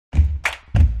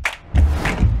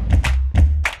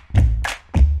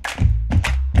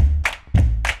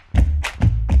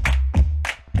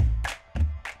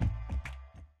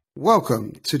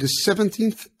Welcome to the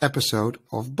 17th episode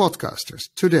of Podcasters.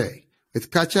 Today with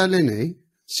Katya Lainé,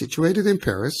 situated in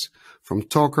Paris, from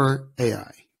Talker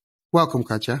AI. Welcome,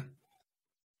 Katya.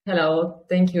 Hello,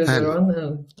 thank you,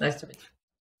 everyone. Nice to meet you.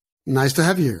 Nice to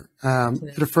have you here.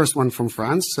 You're the first one from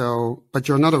France, but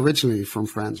you're not originally from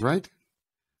France, right?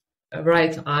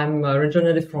 Right, I'm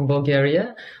originally from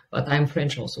Bulgaria, but I'm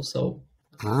French also, so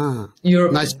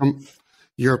European. Nice,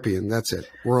 European, that's it.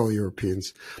 We're all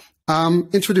Europeans.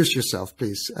 Introduce yourself,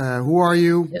 please. Who are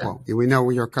you? Yeah. Well, we know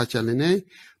you're Katya Lainé,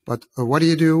 but what do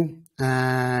you do?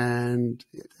 And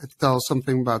tell us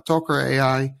something about Talker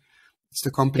AI. It's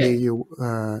the company you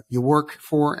work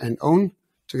for and own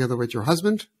together with your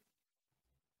husband.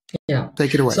 Yeah.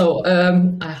 Take it away. So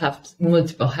I have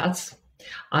multiple hats.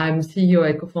 I'm CEO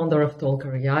and co-founder of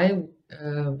Talker AI.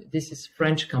 This is a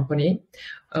French company.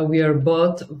 We are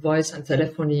both voice and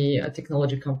telephony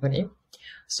technology company.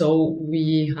 So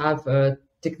we have a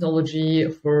technology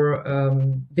for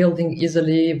building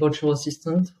easily virtual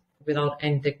assistant without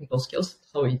any technical skills.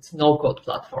 So it's no-code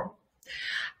platform.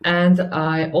 And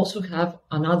I also have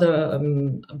another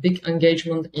big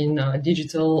engagement in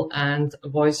digital and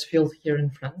voice field here in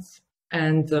France.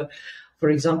 And for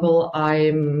example,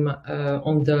 I'm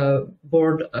on the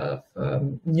board of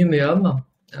Numeum,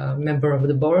 member of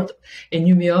the board. And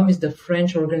Numeum is the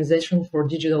French organization for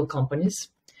digital companies,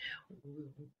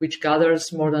 which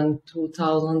gathers more than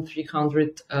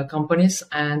 2,300 companies,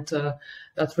 and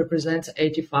that represents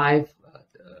 85%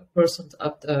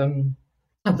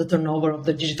 of the turnover of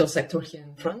the digital sector here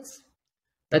in France.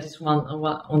 That is one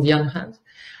on the other hand.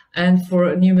 And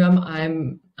for Numeum,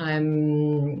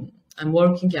 I'm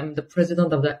working. I'm the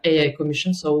president of the AI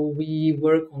Commission, so we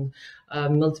work on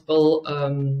multiple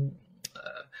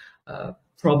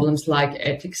problems like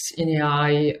ethics in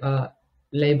AI,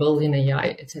 label in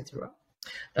AI, etc.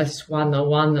 That is one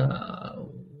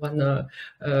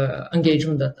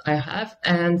engagement that I have,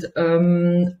 and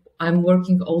I'm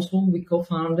working also. We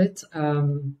co-founded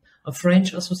a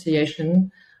French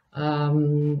association,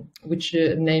 which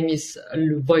name is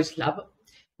Voice Lab.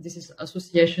 This is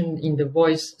association in the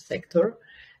voice sector,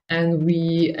 and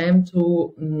we aim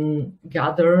to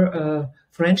gather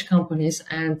French companies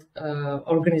and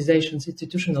organizations,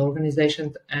 institutional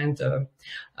organizations, and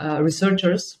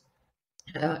researchers.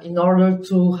 In order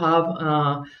to have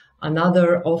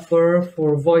another offer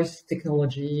for voice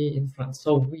technology in France.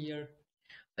 So we are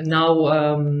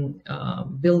now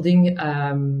building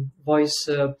voice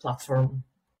platform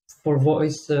for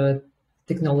voice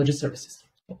technology services.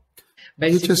 So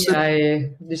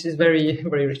basically, this is very,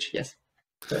 very rich, yes.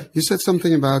 You said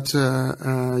something about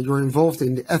you're involved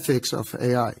in the ethics of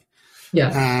AI. Yeah.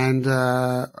 And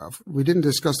we didn't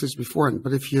discuss this before,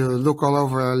 but if you look all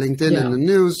over LinkedIn and the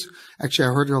news, actually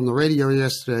I heard it on the radio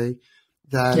yesterday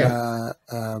that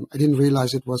I didn't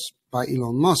realize it was by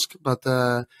Elon Musk, but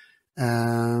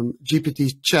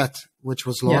GPT chat, which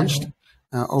was launched,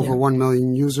 over 1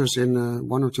 million users in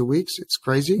 1 or 2 weeks. It's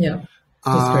crazy. Yeah,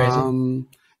 it's crazy.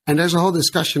 And there's a whole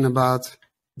discussion about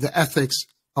the ethics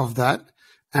of that.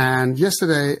 And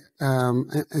yesterday, and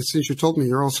since you told me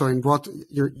you're also in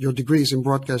your degree is in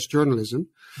broadcast journalism,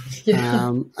 you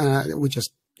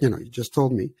just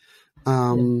told me.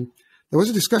 There was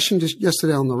a discussion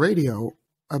yesterday on the radio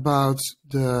about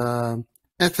the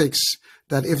ethics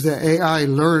that if the AI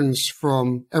learns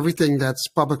from everything that's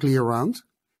publicly around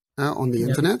on the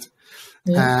internet,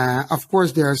 of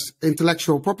course there's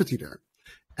intellectual property there.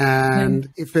 And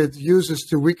if it uses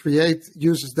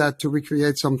that to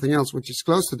recreate something else, which is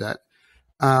close to that,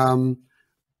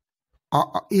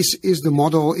 is the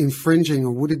model infringing,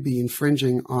 or would it be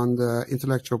infringing on the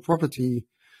intellectual property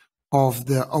of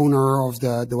the owner of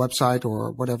the website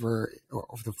or whatever, or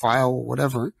of the file or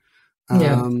whatever,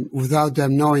 without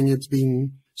them knowing it's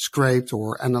being scraped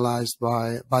or analyzed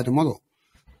by the model?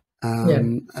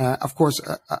 Of course,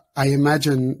 I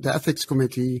imagine the ethics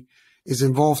committee is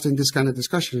involved in this kind of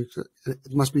discussion.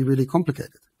 It must be really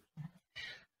complicated.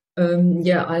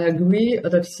 I agree.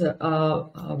 That's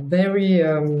a very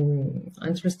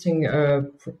interesting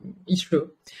issue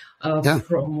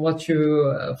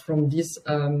from this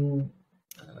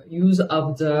use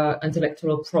of the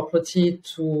intellectual property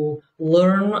to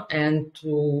learn and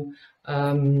to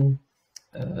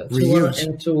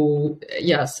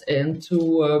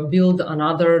build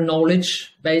another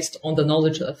knowledge based on the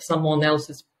knowledge of someone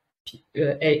else's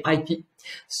IP.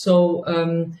 So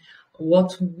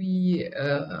what we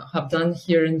have done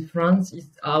here in France is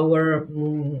our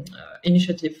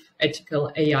initiative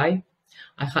Ethical AI.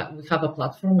 We have a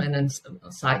platform and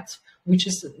a site which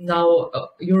is now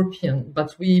European,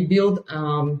 but we build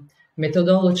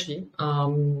methodology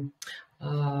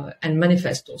and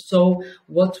manifesto. So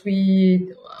what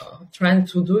we trying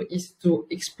to do is to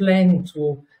explain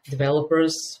to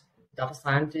developers, data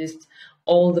scientists,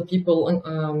 all the people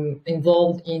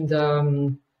involved in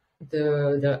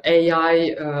the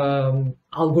AI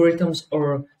algorithms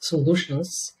or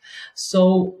solutions.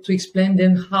 So to explain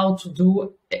them how to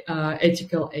do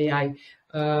ethical AI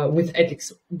with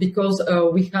ethics, because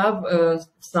we have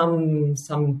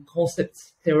some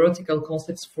concepts, theoretical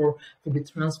concepts to be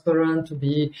transparent, to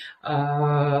be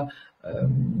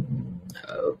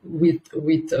with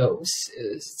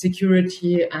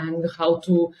security, and how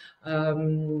to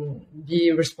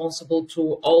be responsible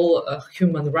to all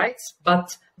human rights.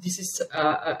 But this is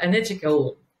an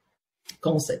ethical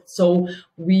concept. So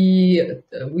we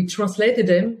translated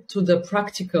them to the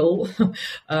practical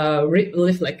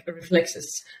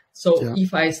reflexes. So Yeah.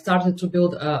 if I started to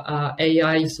build a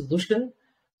AI solution,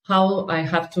 how I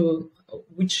have to,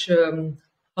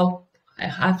 how I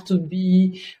have to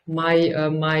be my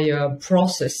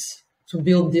process to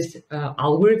build this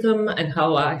algorithm, and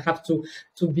how I have to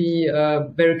be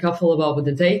very careful about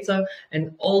the data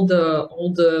and all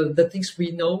the things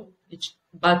we know.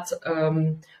 But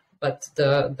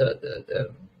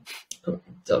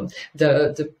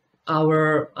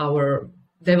our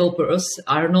developers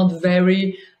are not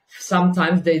very.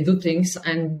 Sometimes they do things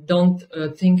and don't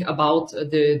think about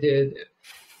the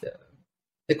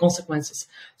consequences.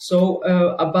 So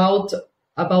about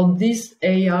this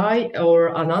AI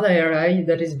or another AI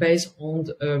that is based on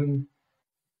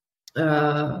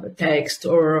text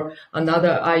or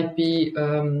another IP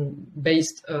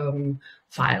based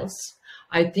files,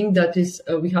 I think that is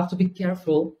we have to be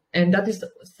careful, and that is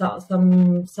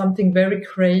something very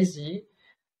crazy,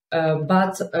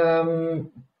 but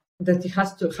that it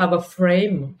has to have a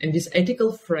frame, and this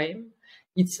ethical frame,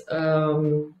 it's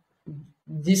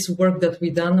this work that we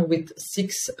done with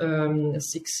six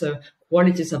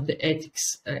qualities of the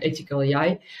ethical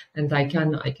AI, and I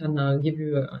can give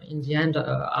you in the end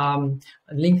a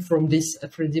link from this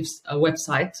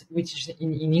website, which is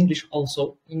in English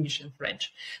also, English and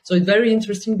French. So it's very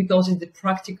interesting because it's the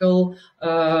practical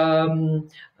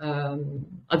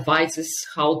advices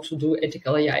how to do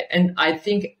ethical AI, and I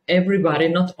think everybody,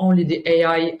 not only the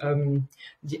AI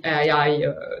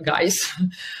guys,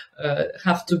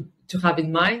 have to have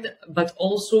in mind, but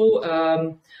also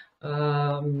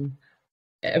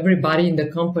everybody in the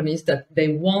companies that they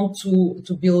want to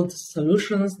build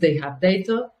solutions. They have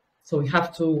data, so we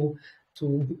have to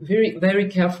very, very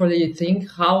carefully think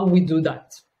how we do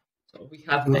that. So we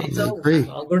have data, we have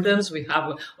algorithms, we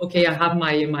have, okay, I have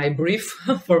my brief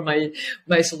for my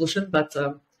solution, but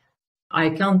I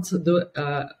can't do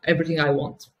everything I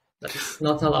want. That is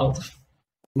not allowed.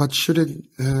 But should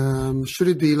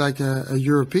it be like a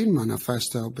European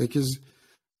manifesto? Because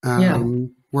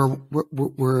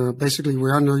we're basically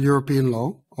under European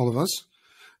law, all of us,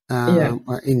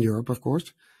 in Europe, of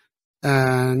course.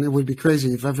 And it would be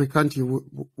crazy if every country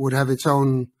would have its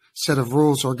own set of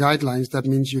rules or guidelines. That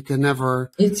means you can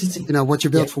never, what you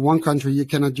built for one country, you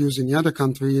cannot use in the other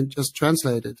country and just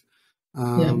translate it.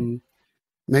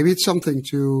 Maybe it's something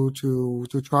to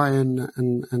try and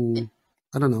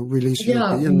I don't know, release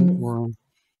European or.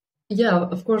 Yeah,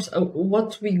 of course.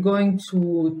 What we're going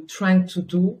to trying to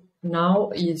do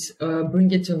now is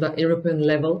bring it to the European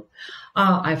level.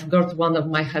 I forgot one of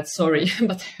my head, sorry,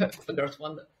 but I forgot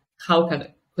one. How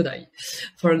could I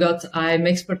forgot? I'm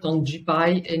expert on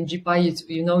GPI, and GPI is,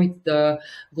 it's the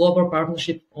global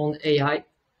partnership on AI.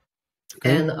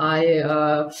 Okay. And I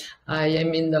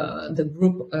am in the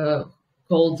group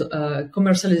called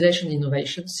Commercialization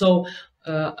Innovation. So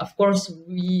of course,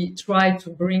 we try to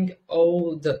bring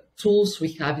all the tools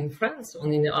we have in France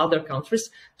and in other countries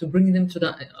to bring them to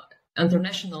the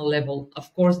international level.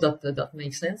 Of course, that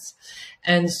makes sense.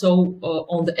 And so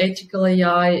on the ethical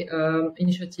AI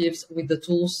initiatives with the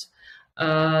tools,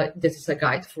 this is a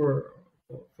guide for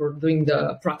doing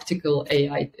the practical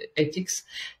AI ethics.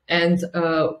 And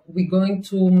we're going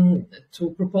to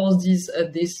propose this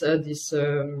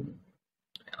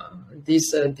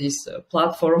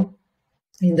platform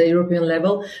in the European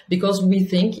level, because we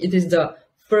think it is the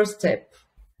first step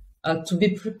to be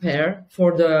prepared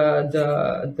for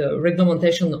the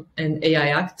Regulation and AI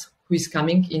Act, who is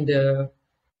coming in the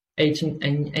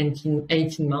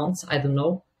 18 months, I don't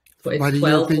know,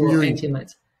 12 or 18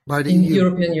 months. By the in EU.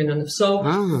 European Union. So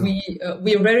we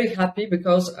are very happy,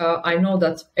 because I know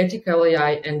that ethical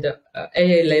AI and the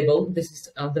AA label, this is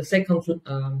the second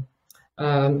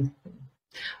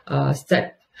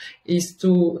step, is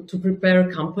to prepare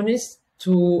companies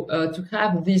to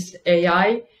have this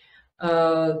AI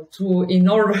in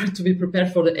order to be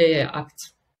prepared for the AI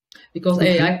Act. because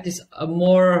AI is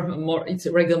more it's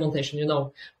a regulation,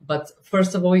 But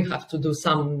first of all, you have to do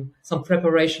some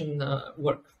preparation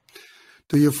work.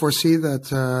 Do you foresee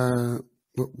that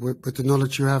with the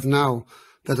knowledge you have now,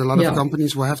 that a lot of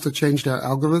companies will have to change their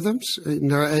algorithms in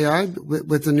their AI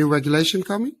with the new regulation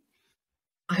coming?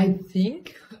 I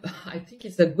think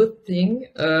it's a good thing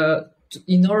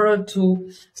in order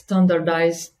to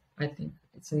standardize. I think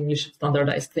it's in English,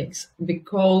 standardize things,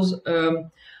 because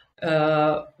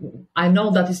I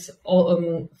know that is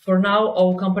all, for now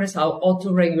all companies are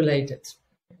auto-regulated.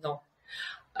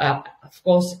 Of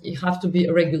course, it have to be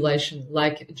a regulation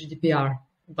like GDPR.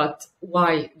 But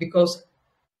why? Because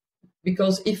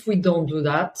if we don't do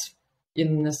that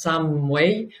in some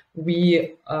way,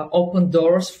 we open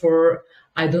doors for.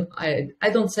 I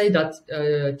don't say that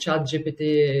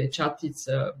chat is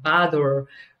bad or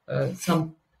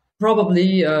some.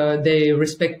 Probably they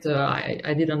respect.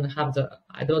 I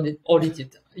don't audit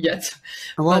it yet.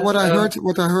 Well, but, what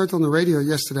I heard on the radio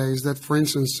yesterday is that, for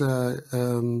instance,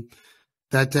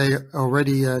 that they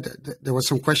already there was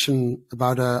some question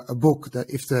about a book, that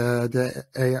if the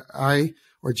AI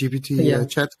or GPT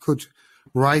chat could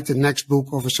write the next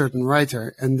book of a certain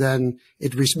writer, and then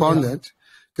it responded.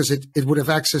 Because it would have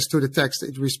access to the text.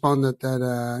 It responded that,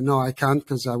 no, I can't,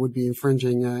 because I would be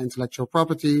infringing intellectual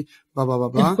property, blah, blah, blah,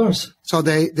 blah. Of course. So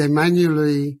they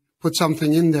manually put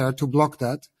something in there to block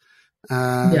that,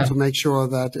 to make sure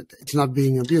that it's not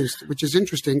being abused, which is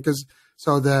interesting, because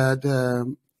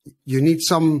you need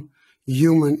some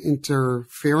human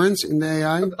interference in the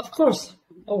AI. Of course,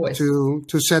 always.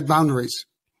 To set boundaries.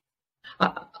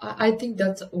 I think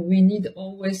that we need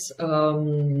always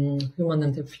human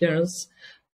interference.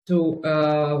 We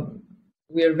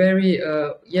are very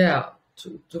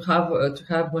to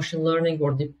have machine learning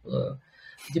or deep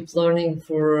learning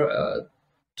for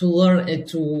to learn and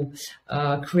to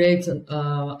create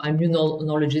new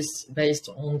knowledges based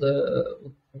on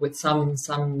with some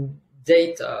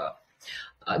data.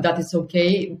 That is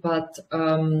okay, but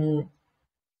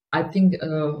I think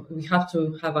we have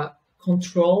to have a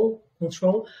control,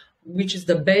 which is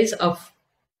the base of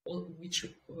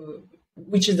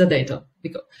which is the data,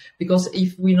 because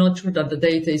if we're not sure that the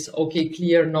data is okay,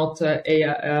 clear, not IP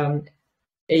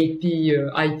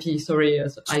stolen.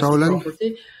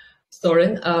 Property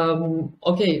stolen.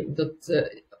 Okay, that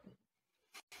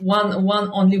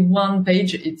only one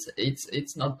page.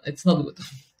 It's not good.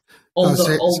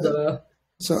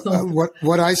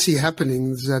 What I see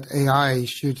happening is that AI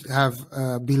should have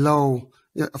below.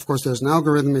 Yeah, of course, there's an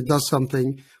algorithm. It does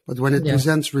something, but when it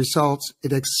presents results,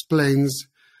 it explains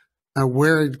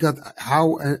where it got,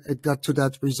 how it got to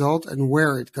that result, and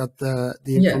where it got the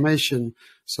information,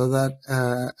 so that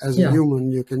as a human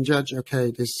you can judge.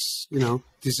 Okay, this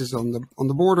is on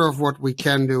the border of what we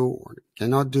can do or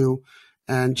cannot do,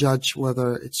 and judge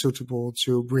whether it's suitable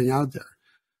to bring out there.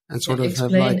 And sort of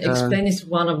explain is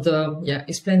one of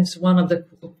the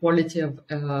quality of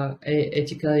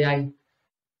ethical AI.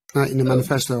 In the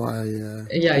manifesto,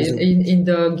 in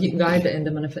the guide and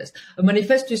the manifesto. A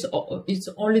manifesto is it's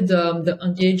only the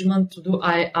engagement to do.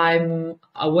 I'm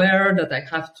aware that I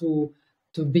have to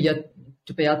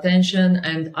pay attention,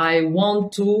 and I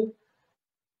want to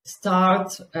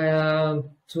start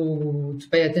to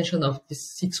pay attention of these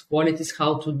 6 qualities,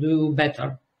 how to do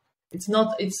better. It's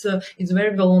not. It's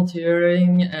very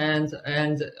volunteering and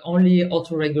only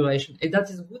auto-regulation. That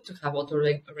is good to have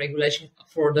auto-regulation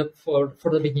for the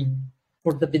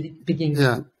beginning.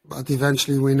 Yeah, but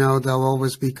eventually we know there will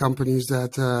always be companies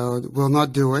that will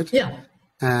not do it. Yeah.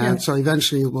 And so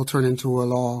eventually it will turn into a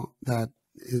law that,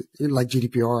 like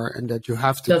GDPR, and that you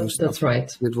have to do stuff. That's right.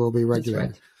 It will be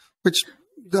regulated, right. Which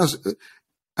does.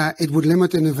 It would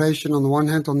limit innovation on the one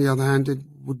hand. On the other hand, it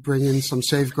would bring in some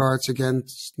safeguards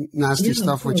against nasty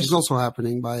stuff, which is also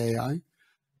happening by AI.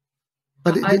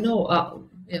 But I know.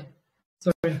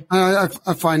 Sorry.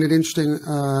 I find it interesting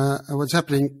what's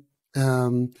happening,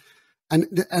 and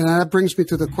that brings me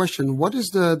to the question: what is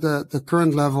the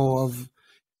current level of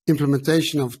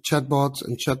implementation of chatbots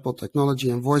and chatbot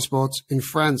technology and voice bots in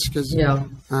France? Because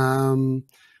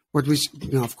what we,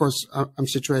 of course, I'm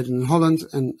situated in Holland,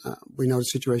 and we know the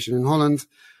situation in Holland,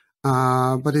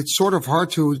 but it's sort of hard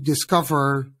to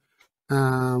discover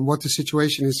what the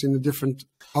situation is in the different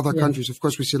other countries. Of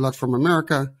course, we see a lot from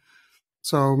America,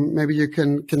 so maybe you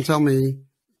can tell me,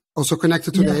 also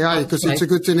connected to the AI, because it's a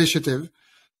good initiative.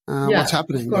 What's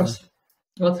happening? Of course,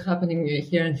 what's happening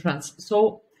here in France?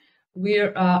 So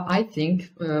we're, I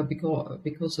think,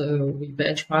 because we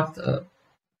benchmarked.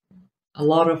 A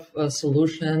lot of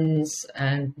solutions,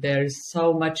 and there is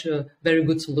so much very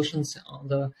good solutions on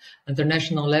the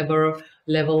international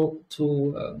level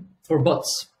to for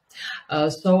bots.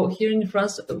 So here in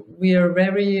France, we are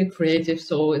very creative.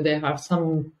 So there are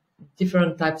some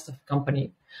different types of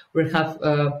company. We have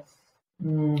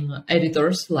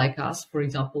editors like us, for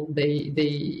example.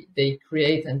 They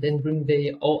create and then bring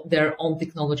their own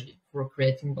technology for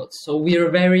creating bots. So we are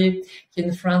very here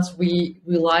in France. We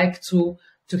like to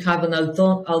have an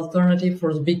alternative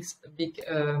for big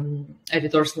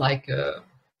editors like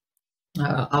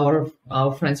our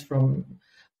friends from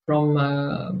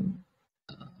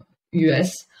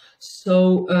US.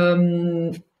 So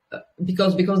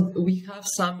because we have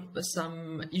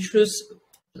some issues,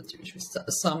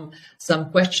 some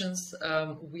questions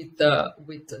with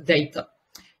data,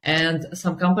 and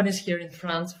some companies here in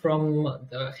France from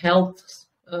the health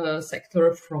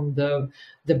sector, from the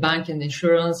bank and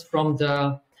insurance, from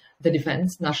the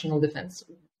defense, national defense.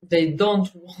 They don't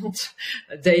want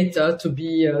data to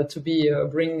be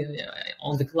bring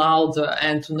on the cloud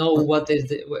and to know what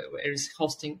is where is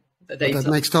hosting the data.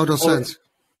 That makes total sense.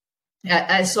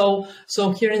 So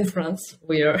here in France,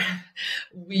 we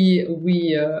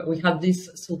have these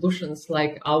solutions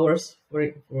like ours,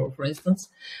 for instance,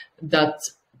 that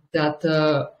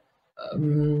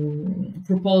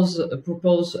propose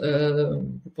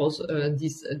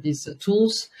these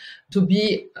tools to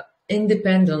be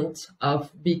independent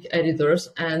of big editors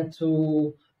and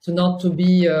to not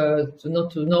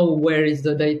know where is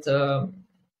the data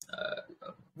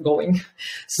going.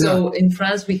 So in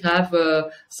France we have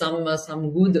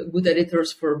some good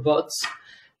editors for bots,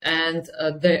 and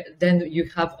then you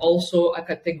have also a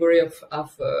category of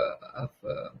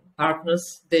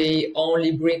partners. They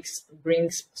only bricks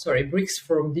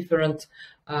from different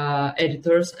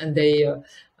editors, and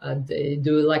they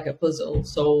do like a puzzle.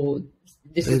 So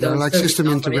they're like system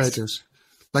integrators.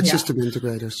 System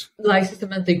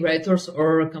integrators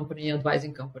or company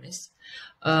advising companies.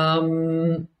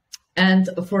 And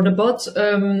for the bots,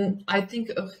 I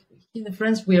think in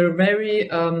France we are very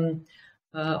on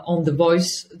the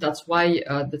voice. That's why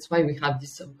we have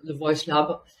this the voice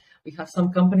lab. We have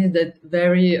some companies that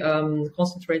very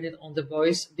concentrated on the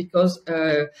voice, because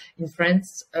in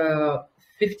France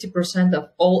 50% of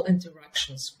all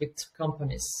interactions with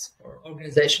companies or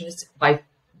organizations is by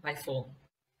phone.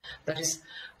 That is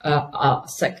a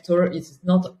sector. It's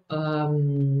not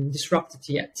disrupted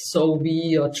yet, so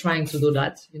we are trying to do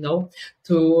that. We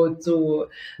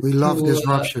love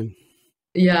disruption.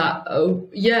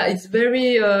 It's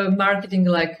very marketing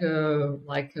like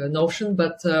Notion,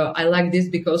 but I like this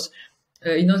because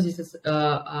this is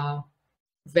a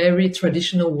very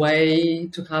traditional way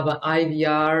to have an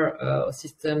IVR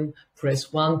system.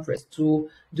 Press 1, press 2.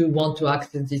 Do you want to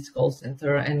access this call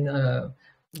center and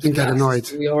get annoyed?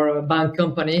 We are a bank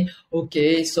company.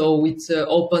 Okay, so it's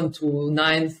open to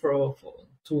 9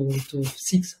 to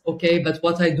 6. Okay, but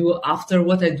what I do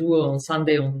on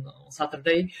Sunday, on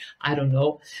Saturday, I don't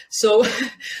know. So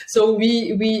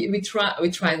we try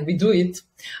and we do it.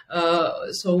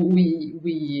 So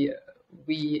we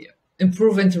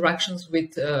improve interactions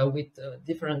with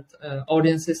different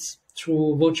audiences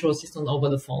through virtual assistant over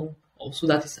the phone. Also,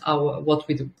 that is what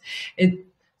we do.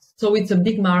 So it's a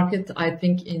big market, I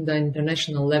think, in the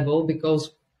international level,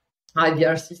 because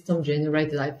IVR system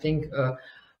generated, I think,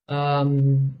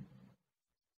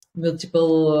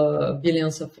 multiple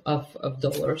billions of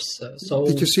dollars. So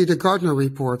did you see the Gartner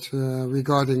report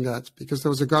regarding that? Because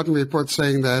there was a Gartner report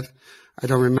saying that, I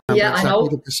don't remember exactly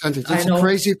the percentage. It's a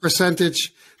crazy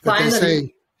percentage that they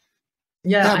say.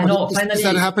 I know. Is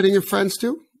that happening in France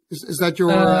too? Is that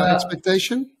your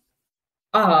expectation?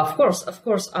 Of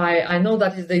course. I know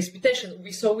that is the expectation.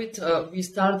 We saw it. We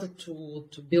started to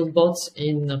build bots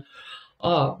in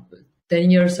 10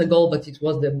 years ago, but it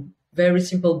was the very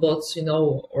simple bots,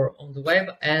 or on the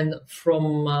web. And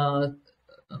from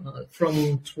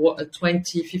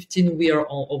 2015, we are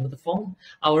over the phone.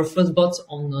 Our first bots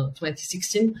on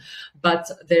 2016, but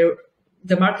the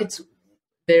market.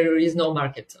 There is no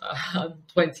market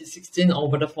 2016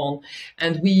 over the phone,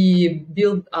 and we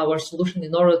built our solution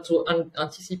in order to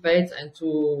anticipate and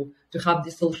to have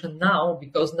this solution now,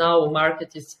 because now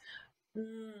market is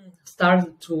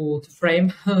started to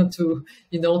frame and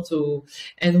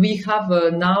we have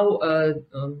now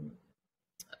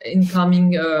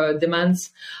incoming demands.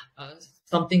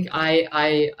 Something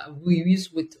we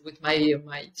use with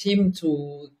my team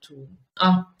to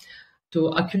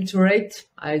acculturate.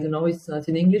 I don't know, it's not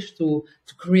in English, to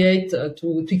create,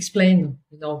 to explain,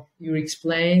 you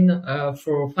explain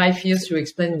for 5 years, you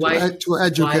explain why. To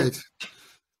educate.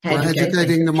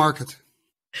 Educating the market.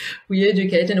 we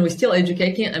educate and we're still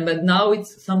educating, and but now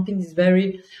it's something is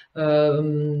very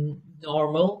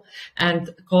normal. And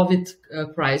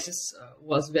COVID crisis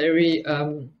was very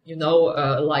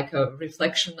like a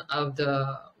reflection of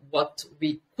the what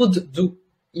we could do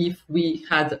if we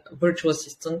had a virtual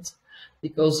assistant,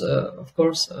 because of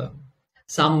course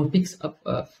some peaks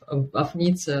of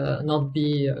needs not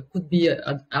be could be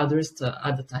addressed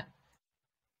at the time.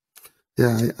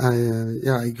 Yeah,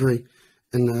 I agree.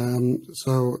 And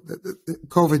so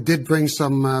COVID did bring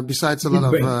some, besides a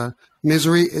lot of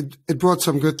misery, it brought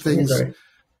some good things. Misery.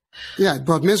 Yeah, it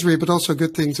brought misery, but also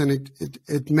good things, and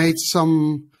it made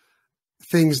some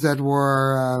things that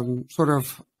were sort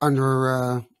of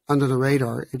under the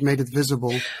radar. It made it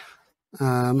visible.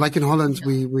 Like in Holland,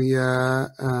 we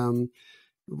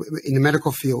in the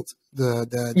medical field,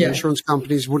 the insurance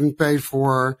companies wouldn't pay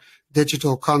for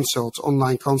digital consults,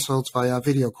 online consults via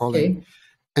video calling. Okay.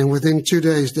 And within 2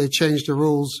 days, they changed the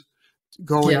rules,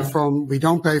 going from we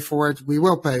don't pay for it, we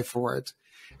will pay for it.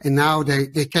 And now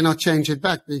they cannot change it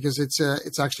back, because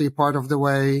it's actually a part of the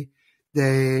way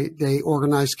they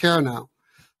organize care now,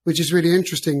 which is really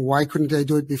interesting. Why couldn't they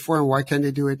do it before, and why can't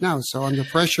they do it now? So under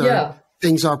pressure,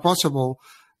 things are possible.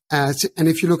 And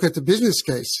if you look at the business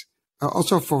case,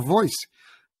 also for voice,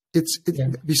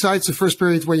 besides the first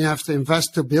period when you have to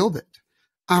invest to build it,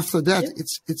 after that,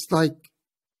 it's like,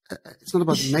 it's not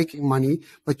about making money,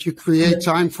 but you create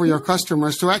time for your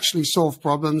customers to actually solve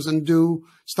problems and do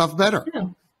stuff better.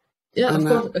 Yeah, and,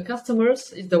 of course,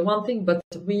 customers is the one thing, but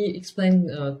we explain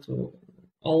to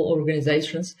all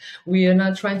organizations, we are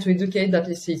not trying to educate that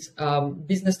this is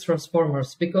business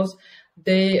transformers, because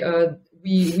we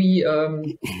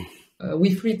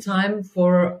free time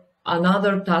for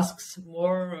another tasks,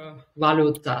 more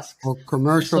valued tasks. Or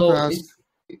commercial tasks.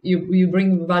 You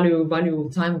bring value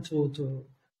time to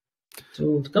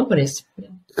companies.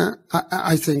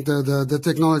 I think the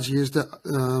technology is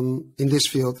in this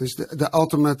field is the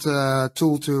ultimate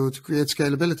tool to create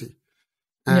scalability.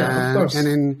 Of course.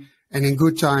 And in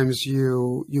good times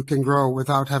you can grow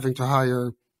without having to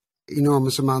hire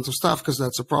enormous amounts of staff, because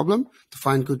that's a problem to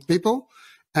find good people.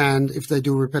 And if they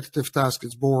do repetitive tasks,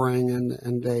 it's boring,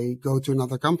 and they go to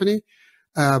another company.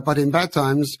 But in bad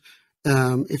times,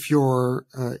 if you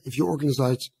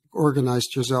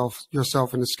organized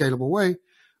yourself in a scalable way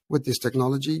with this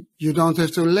technology, you don't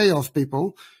have to lay off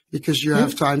people, because you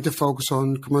have time to focus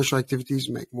on commercial activities,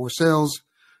 make more sales,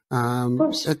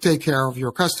 take care of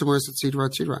your customers, etc.,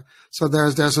 etc. So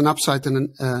there's an upside,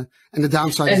 and the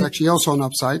downside is actually also an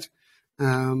upside.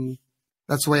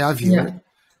 That's the way I view it,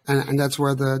 and that's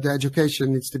where the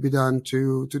education needs to be done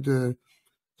to the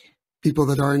people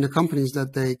that are in the companies,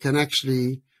 that they can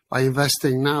actually, by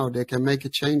investing now, they can make a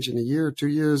change in a year or 2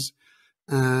 years,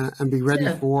 and be ready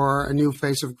for a new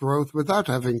phase of growth without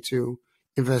having to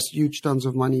invest huge tons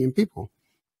of money in people,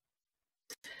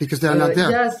 because they're not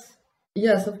there.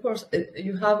 Yes, of course.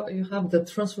 You have the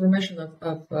transformation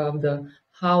of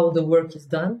how the work is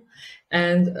done,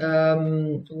 and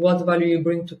what value you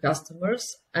bring to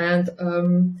customers. And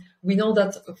we know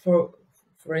that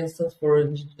for instance, for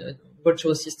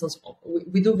virtual assistants,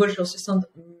 we do virtual assistant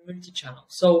multi-channel.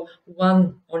 So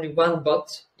only one bot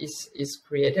is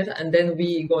created, and then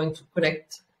we going to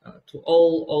connect to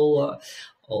all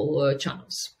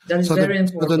channels. That is very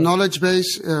important. So the knowledge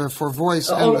base for voice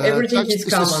and everything text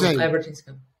is common. the same. Everything's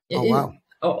common.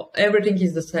 Wow. Everything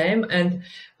is the same, and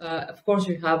of course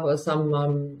you have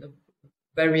some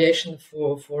variation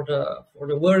for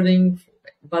the wording,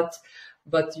 but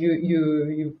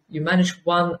you manage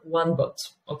one bot.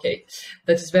 Okay,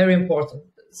 that is very important.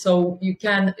 So you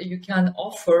can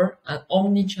offer an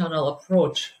omni-channel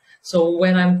approach. So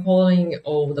when I'm calling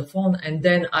over the phone and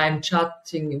then I'm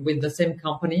chatting with the same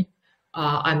company,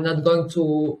 I'm not going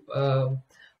to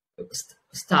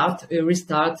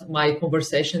restart my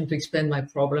conversation to explain my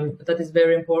problem. That is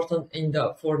very important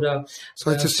So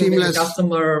it's a seamless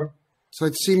customer. So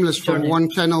it's seamless from one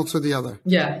channel to the other.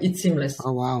 Yeah, it's seamless.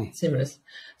 Oh wow! It's seamless.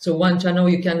 So one channel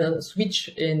you can switch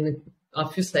in a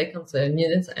few seconds,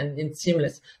 minutes, and it's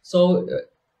seamless. So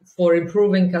for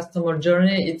improving customer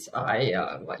journey, it's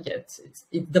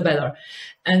the better.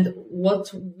 And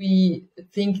what we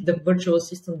think the virtual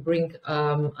assistant bring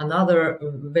another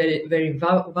very very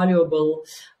valuable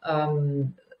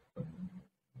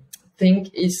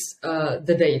thing is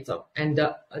the data and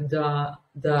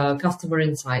the customer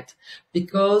insight,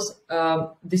 because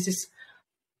this is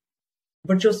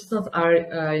virtual assistants are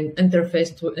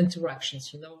interface to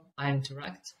interactions. I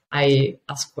interact, I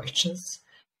ask questions,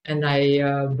 and I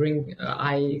have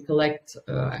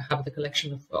the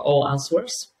collection of all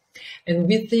answers. And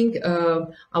we think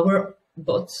our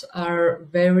bots are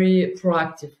very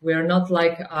proactive. We are not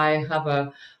like I have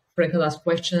a friend can ask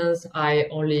questions. I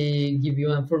only give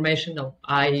you information. No,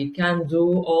 I can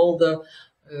do all the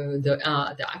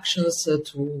actions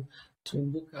to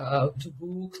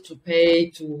pay,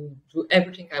 to do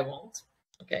everything I want.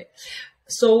 Okay.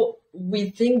 So we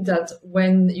think that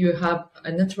when you have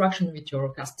an interaction with your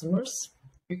customers,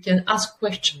 you can ask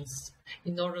questions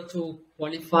in order to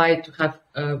qualify, to have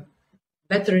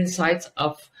better insights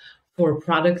for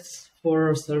products,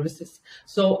 for services.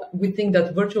 So we think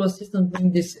that virtual assistant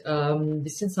bring this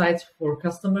insights for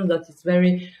customers that is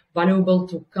very valuable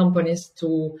to companies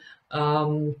to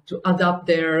adapt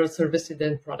their services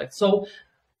and products. So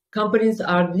companies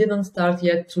didn't start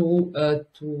yet to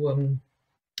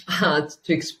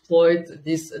exploit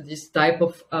this type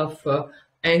of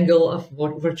angle of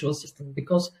virtual assistant,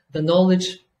 because the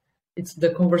knowledge, it's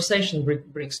the conversation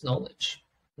brings knowledge,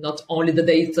 not only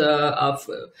the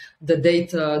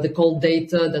cold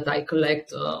data that I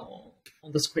collect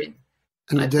on the screen.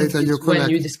 And the data you collect when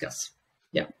you discuss.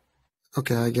 Yeah.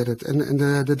 Okay, I get it. And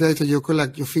the data you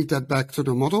collect, you feed that back to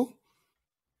the model,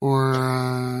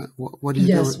 or what do you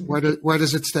do? Where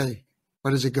does it stay?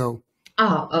 Where does it go?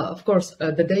 Of course,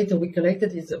 the data we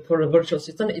collected is for a virtual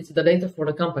assistant. It's the data for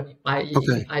the company.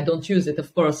 I don't use it,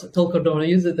 of course. Talker don't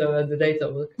use it, the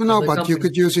data. No, but you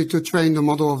could use it to train the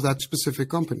model of that specific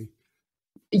company.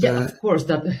 Yeah, of course.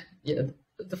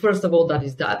 The first of all, that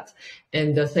is that.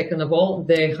 And the second of all,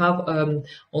 they have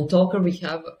on Talker, we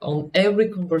have on every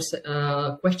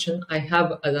question, I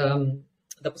have the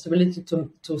possibility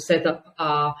to set up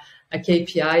a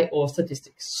KPI or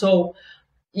statistics. So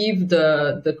if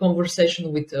the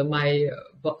conversation with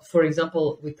for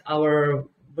example, with our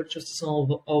virtual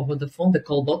assistant over the phone, the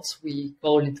call bots, we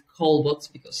call it call bots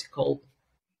because call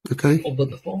over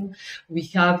the phone. We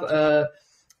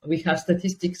have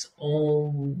statistics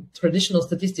on traditional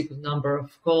statistics, number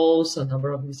of calls, a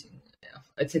number of missing,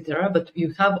 etc. But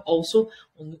you have also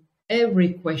on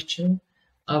every question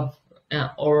of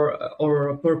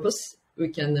or purpose, we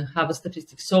can have a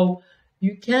statistic. So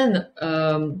you can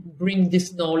bring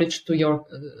this knowledge to your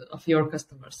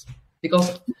customers,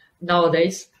 because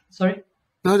nowadays, sorry.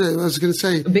 No, I was going to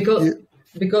say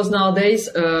because nowadays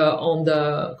on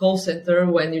the call center,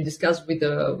 when you discuss with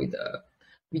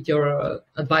your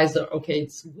advisor, okay,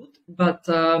 it's good, but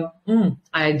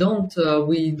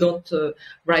we don't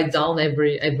write down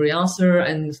every answer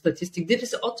and statistic. This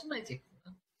is automatic.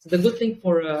 So the good thing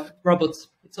for robots,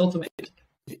 it's automatic.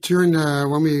 During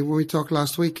when we talked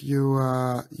last week,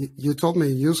 you told me a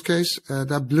use case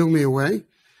that blew me away.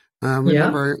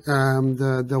 Remember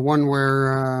the one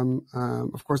where,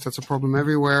 of course, that's a problem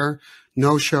everywhere.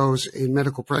 No shows in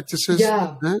medical practices.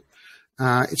 Yeah.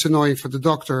 It's annoying for the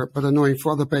doctor, but annoying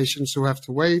for other patients who have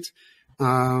to wait.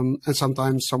 And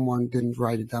sometimes someone didn't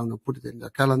write it down or put it in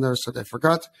their calendar, so they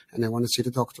forgot and they want to see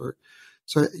the doctor.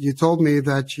 So you told me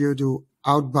that you do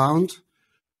outbound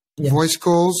voice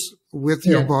calls with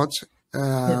your bot.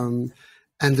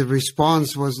 And the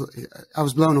response was, I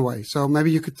was blown away. So maybe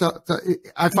you could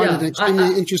I find it an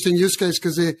extremely interesting use case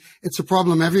because it's a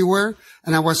problem everywhere.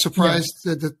 And I was surprised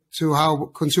to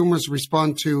how consumers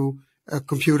respond to a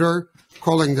computer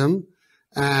calling them.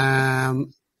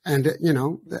 And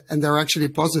they're actually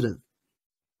positive.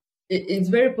 It's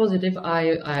very positive.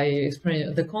 I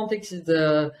explain the context is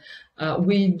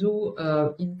we do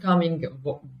incoming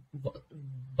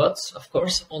bots, of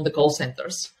course, on the call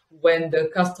centers. When the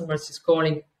customers is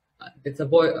calling, it's a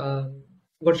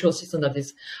virtual assistant that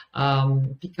is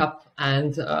pick up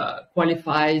and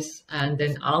qualifies and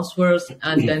then answers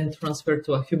and then transfer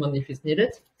to a human if it's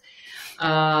needed.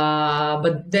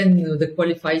 But then the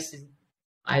qualifies is,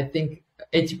 I think,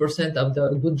 80% of the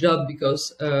good job,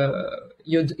 because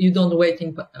you don't wait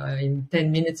in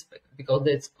 10 minutes, because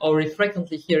it's already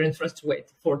frequently here in France to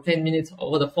wait for 10 minutes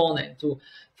over the phone and to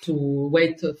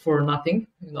wait for nothing.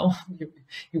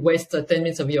 You waste 10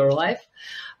 minutes of your life,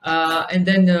 and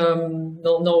then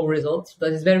no results.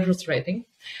 That is very frustrating.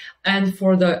 And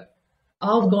for the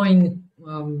outgoing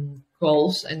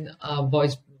calls and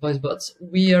voice bots,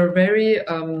 we are very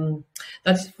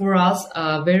that's for us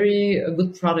a very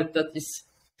good product. That is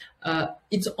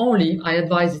it's only, I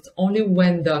advise, it's only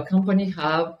when the company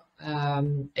have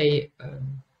a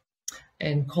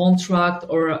contract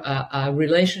or a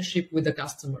relationship with the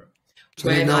customer. So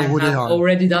when I have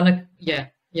already done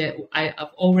I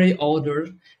have already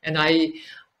ordered, and I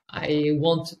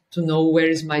want to know where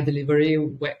is my delivery,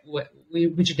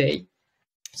 which day.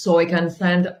 So I can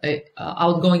send a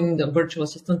outgoing virtual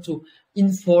assistant to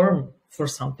inform for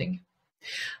something.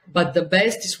 But the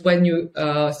best is when you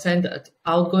send an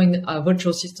outgoing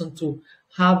virtual assistant to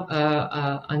have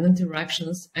an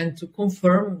interactions and to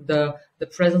confirm the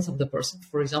presence of the person,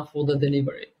 for example, the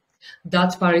delivery.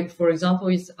 That, for example,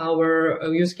 is our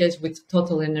use case with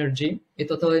Total Energy.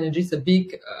 Total Energy is a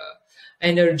big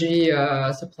energy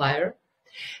supplier.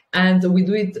 And we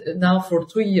do it now for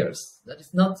 2 years. That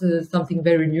is not something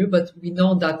very new, but we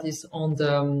know that is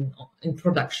in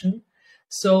production.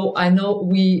 So I know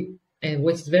and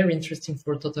what is very interesting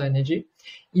for Total Energy,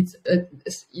 it's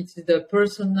the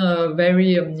person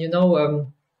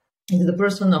it's the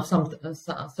person of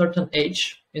a certain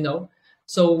age,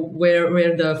 So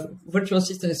where the virtual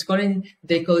assistant is calling,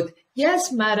 they call it,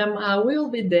 yes, madam, I will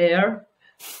be there.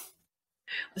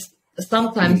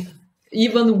 Sometimes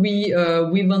even we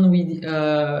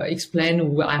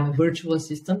explain I'm a virtual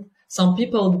assistant. Some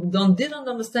people didn't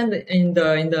understand in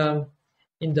the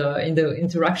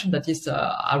interaction that is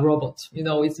a robot.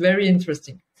 It's very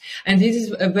interesting, and this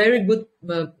is a very good.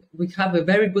 We have a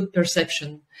very good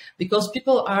perception because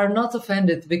people are not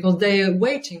offended because they are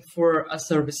waiting for a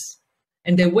service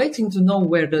and they're waiting to know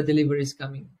where the delivery is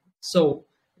coming. So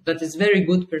that is very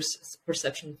good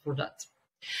perception for that.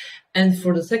 And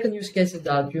for the second use case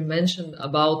that you mentioned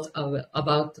about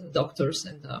doctors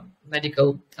and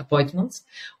medical appointments,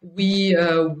 we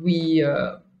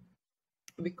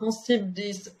conceived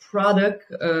this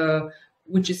product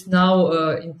which is now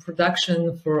in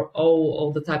production for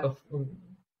all the type of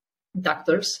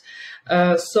doctors.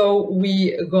 So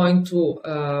we are going to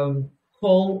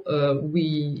call.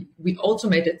 We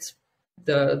automated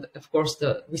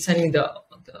we're sending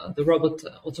the robot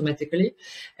automatically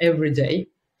every day.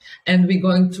 And we're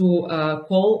going to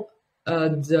call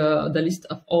the list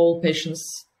of all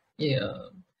patients.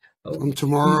 From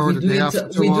tomorrow or the day after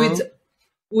tomorrow?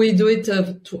 We do it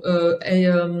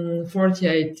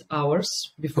 48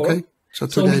 hours before. Okay.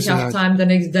 So we have time the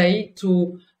next day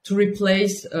to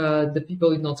replace the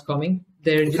people not coming.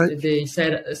 They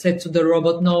said to the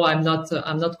robot, no, I'm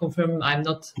not confirmed. I'm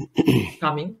not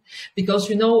coming, because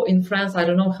in France, I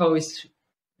don't know how it's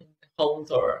in Holland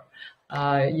or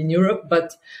in Europe,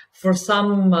 but for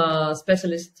some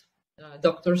specialist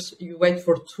doctors, you wait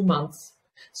for 2 months.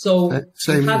 So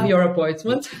you have your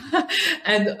appointment,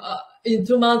 and in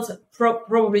 2 months,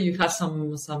 probably you have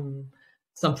some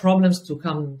problems to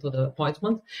come to the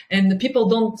appointment, and the people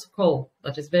don't call.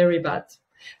 That is very bad.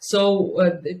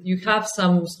 So you have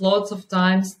some slots of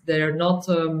times they're not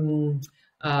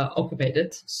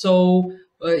occupied. So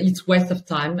it's waste of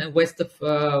time and waste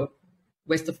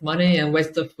of money and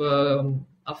waste of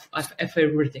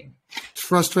everything. It's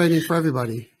frustrating for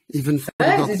everybody, even for the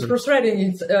doctor. It's frustrating.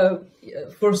 It's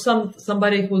for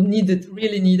somebody who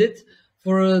really need it.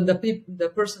 For the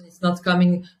person is not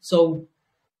coming, so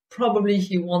probably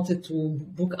he wanted to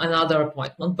book another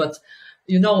appointment. But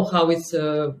you know how it's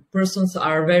persons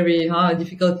are very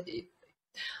difficult.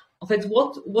 In fact,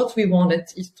 what we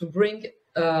wanted is to bring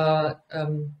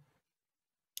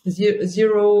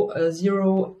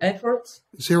zero effort.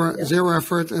 Zero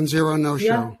effort and zero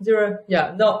no-show.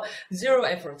 Zero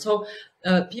effort. So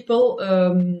people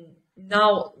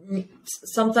now,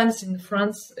 sometimes in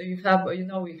France you have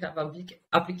a big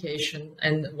application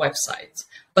and website,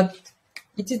 but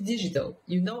it is digital.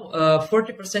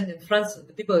 40% in France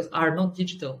the people are not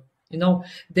digital.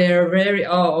 They're very,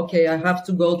 okay, I have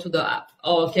to go to the app.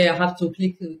 Okay, I have to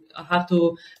click. I have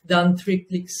to done 3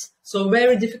 clicks. So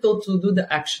very difficult to do the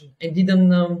action, and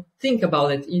didn't think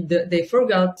about it. They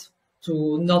forgot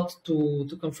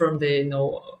to confirm the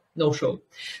no show.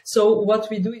 So what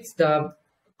we do is the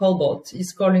callbot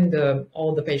is calling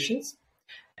all the patients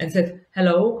and said,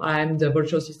 hello, I'm the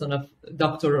virtual assistant of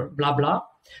Dr. Blah blah.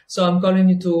 So I'm calling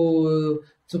you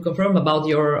to confirm about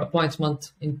your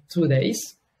appointment in 2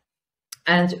 days.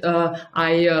 And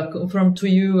I confirm to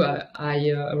you,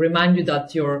 I remind you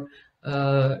that your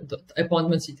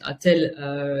appointment is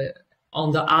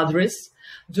on the address.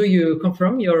 Do you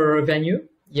confirm your venue?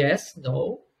 Yes,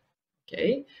 no.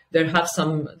 Okay. There have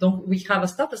we have a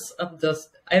status of this.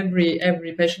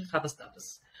 Every patient have a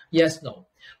status. Yes, no.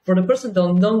 For the person,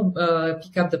 don't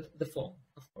pick up the phone,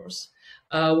 of course.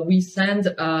 We send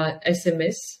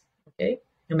SMS, okay,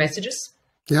 messages.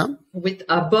 Yeah. With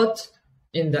a bot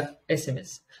in the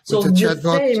SMS. So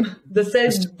the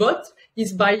same bot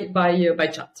is by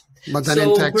chat. But then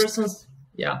in text.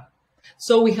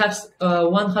 So we have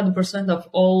 100% of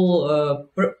all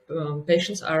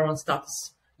patients are on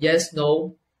status. Yes,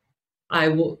 no, I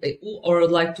will, or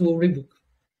I'd like to rebook.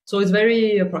 So it's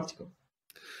very practical.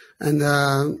 And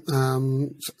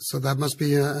so that must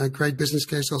be a great business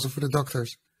case also for the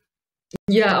doctors.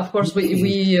 Yeah, of course.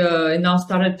 We now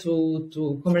started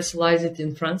to commercialize it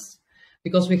in France,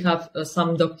 because we have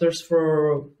some doctors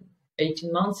for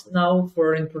 18 months now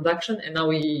for in production, and now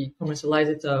we commercialize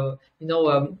it,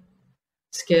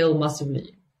 scale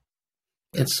massively.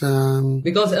 It's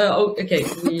because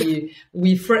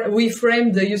we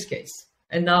framed the use case,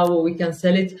 and now we can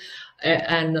sell it.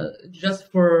 And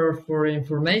just for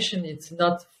information, it's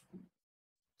not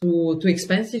too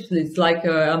expensive. It's like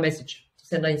a message, to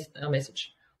send a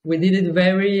message. We did it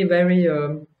very, very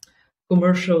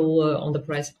commercial on the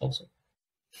price also.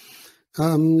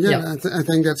 I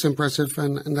think that's impressive,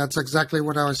 and that's exactly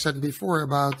what I said before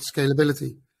about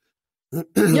scalability.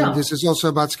 This is also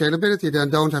about scalability. They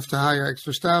don't have to hire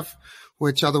extra staff,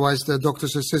 which otherwise the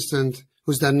doctor's assistant,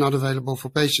 who's then not available for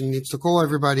patient, needs to call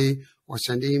everybody or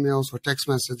send emails or text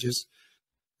messages.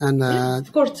 And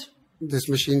of course, this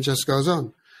machine just goes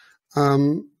on.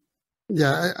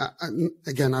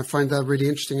 Again, I find that really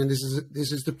interesting, and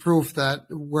this is the proof that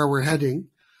where we're heading,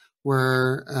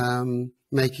 we're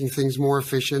making things more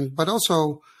efficient, but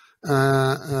also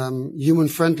human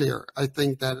friendlier. I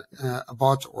think that a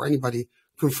bot or anybody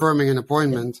confirming an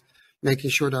appointment, making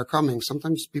sure they're coming.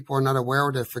 Sometimes people are not aware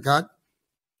or they forgot.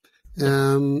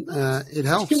 It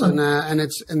helps, and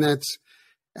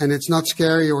it's not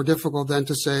scary or difficult then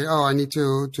to say, oh, I need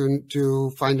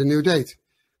to find a new date,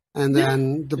 and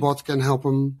then the bot can help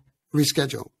them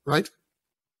reschedule, right?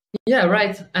 Yeah,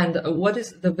 right. And what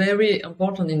is the very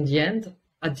important at the end,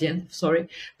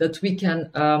 that we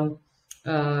can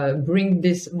bring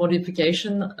this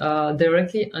modification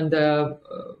directly on the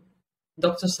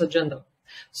doctor's agenda,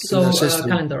 so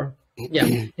calendar,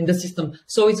 in the system.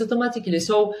 So it's automatically.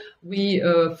 So we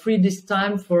free this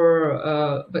time for,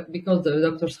 but because the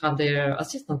doctors have their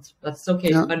assistants, that's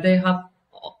okay. Yeah. But they have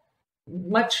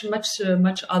much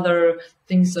other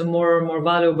things more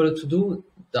valuable to do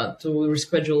than to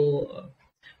reschedule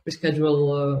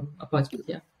appointment.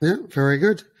 Yeah, very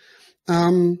good.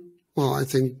 Well, I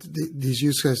think these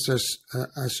use cases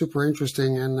are super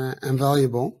interesting and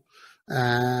valuable,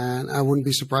 and I wouldn't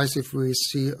be surprised if we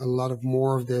see a lot of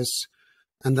more of this,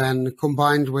 and then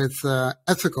combined with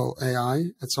ethical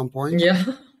AI at some point.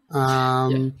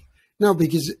 No,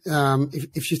 because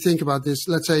if you think about this,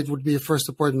 let's say it would be a first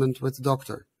appointment with the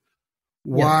doctor.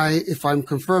 Why, if I'm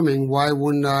confirming, why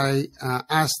wouldn't I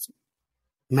ask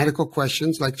medical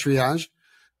questions like triage?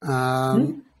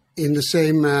 In the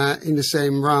same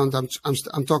round,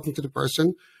 I'm talking to the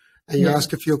person, and you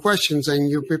ask a few questions and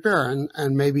you prepare,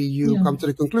 and maybe you come to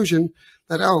the conclusion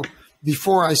that, oh,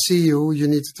 before I see you, you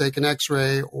need to take an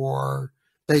X-ray, or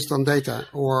based on data,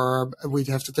 or we'd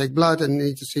have to take blood and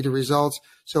need to see the results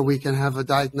so we can have a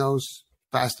diagnose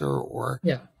faster, or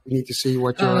we need to see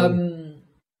what you're.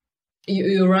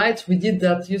 You're right. We did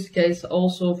that use case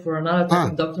also for another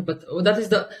type of doctor, but that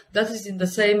is in the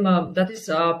same. That is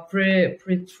a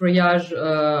pre-triage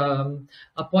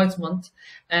appointment,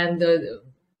 and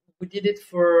we did it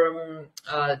for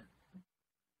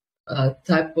a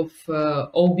type of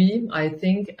OB, I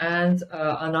think, and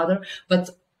another. But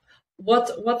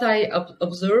what I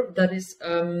observed that is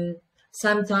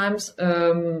sometimes.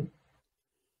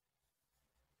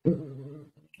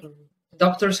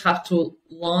 Doctors have to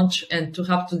launch and to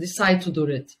have to decide to do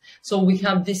it. So we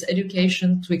have this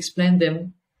education to explain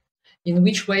them in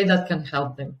which way that can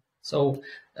help them. So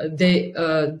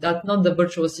that's not the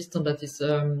virtual assistant that is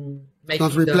making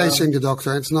not replacing the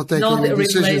doctor. It's not taking the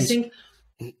decisions.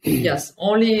 Yes,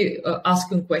 only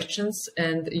asking questions,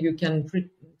 and you can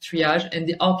triage.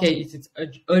 And if it's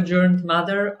urgent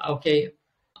matter, okay,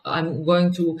 I'm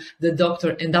going to the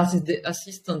doctor, and that is the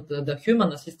assistant, the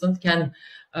human assistant can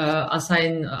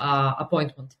assign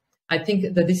appointment. I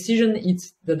think the decision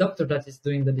is the doctor that is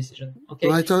doing the decision. Okay,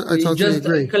 well, I totally just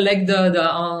agree. Collect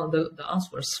the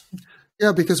answers.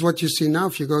 Yeah, because what you see now,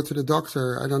 if you go to the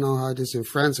doctor, I don't know how it is in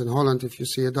France and Holland. If you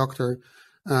see a doctor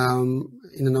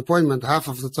in an appointment, half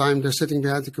of the time they're sitting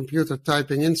behind the computer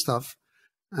typing in stuff.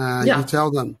 You tell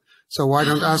them. So why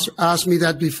don't ask me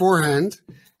that beforehand?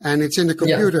 And it's in the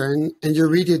computer, and you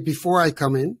read it before I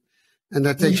come in. And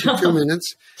that takes you 2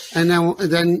 minutes. And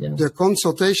then the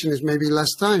consultation is maybe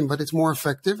less time, but it's more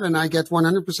effective. And I get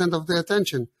 100% of the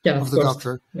attention of the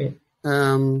doctor. Yeah.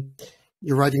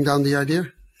 You're writing down the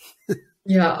idea?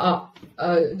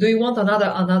 Do you want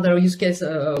another use case?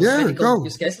 Medical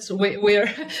use cases?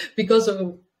 Because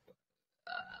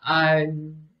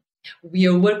we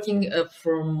are working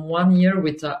from 1 year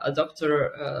with a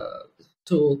doctor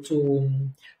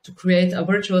to create a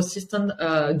virtual assistant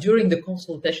during the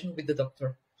consultation with the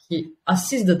doctor. He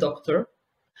assists the doctor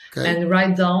and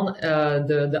write down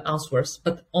the answers,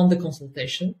 but on the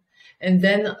consultation, and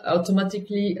then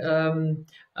automatically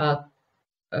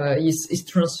is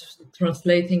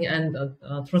translating and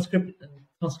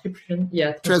transcription,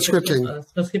 yeah, Transcripting.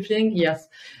 transcripting, yes,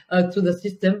 to the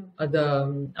system,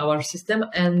 our system,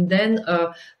 and then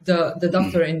the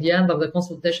doctor in the end of the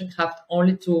consultation have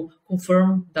only to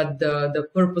confirm that the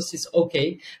purpose is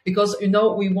okay, because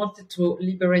we wanted to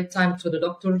liberate time to the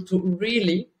doctor to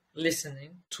really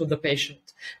listening to the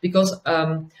patient, because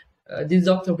this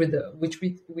doctor with which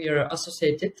we are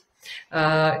associated,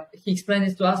 he explained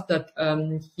it to us that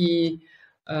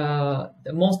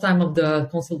the most time of the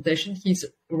consultation he's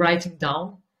writing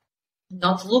down,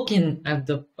 not looking at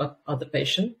the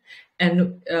patient,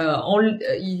 and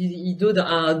he do the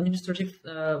administrative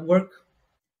work.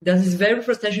 That is very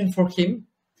frustrating for him,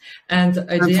 and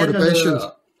at the end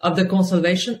of the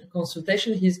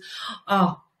consultation, he's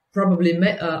probably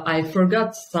I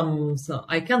forgot some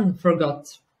I can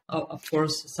forgot. Of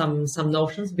course, some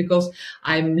notions, because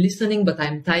I'm listening, but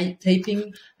I'm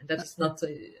typing, and that is not.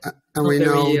 And we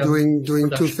know doing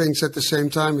two things at the same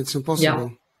time, it's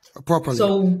impossible properly.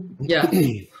 So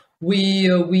we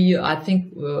I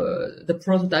think the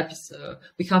prototype is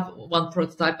we have one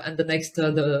prototype, and the next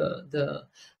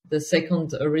the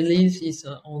second release is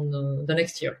on the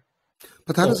next year.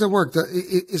 But how does it work?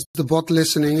 Is the bot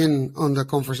listening in on the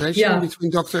conversation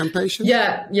between doctor and patient?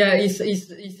 Yeah. It's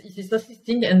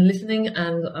assisting and listening,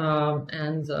 and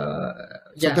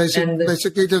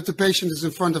basically the patient is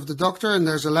in front of the doctor, and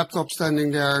there's a laptop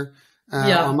standing there,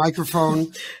 a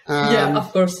microphone. Yeah,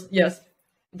 of course. Yes,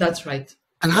 that's right.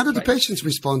 And how do the patients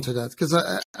respond to that? Because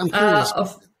I'm curious.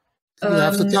 You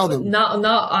have to tell them. Now,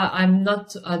 I'm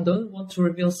not. I don't want to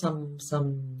reveal some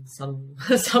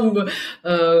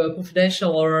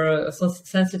confidential or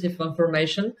sensitive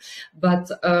information,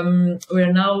 but we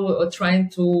are now trying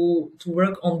to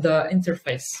work on the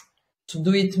interface to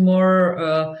do it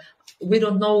more. We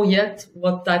don't know yet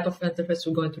what type of interface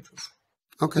we're going to choose.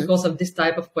 Okay. Because of this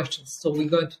type of questions, so we're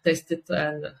going to test it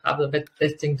and have a bit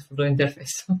testing for the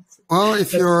interface. Well,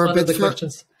 if you're a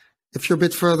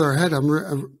bit further ahead,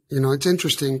 it's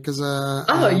interesting because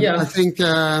I think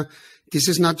this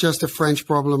is not just a French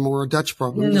problem or a Dutch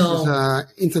problem. No. This is an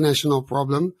international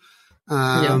problem.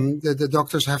 The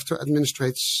doctors have to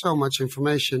administrate so much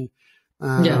information.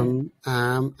 And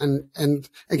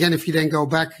again, if you then go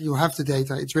back, you have the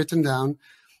data, it's written down.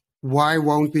 Why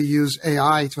won't we use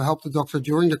AI to help the doctor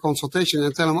during the consultation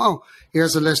and tell him, oh,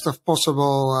 here's a list of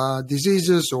possible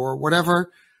diseases or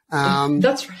whatever.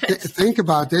 That's right. Think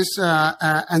about this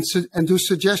and do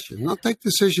suggestions. Not take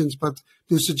decisions, but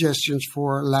do suggestions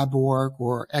for lab work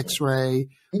or X-ray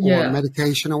or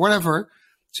medication or whatever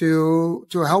to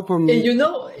help them.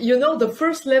 The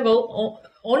first level.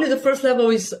 Only the first level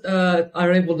is a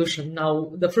revolution. Now,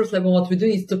 the first level, what we're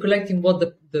doing is to collecting what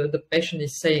the patient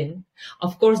is saying.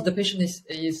 Of course, the patient is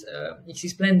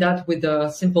explained that with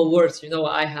simple words.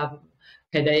 I have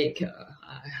headache,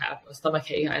 I have a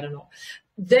stomach ache, I don't know.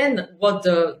 Then what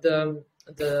the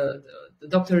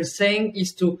doctor is saying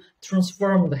is to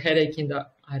transform the headache in the,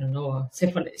 I don't know,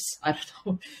 syphilis. I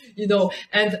don't know,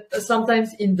 And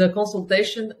sometimes in the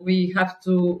consultation, we have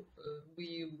to,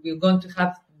 we're going to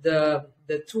have the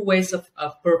two ways of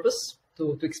purpose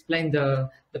to explain the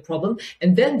problem.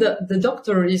 And then the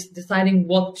doctor is deciding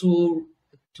what to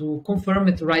confirm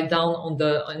it, to write down on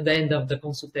the end of the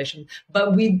consultation.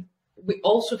 But we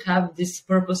also have this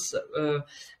purpose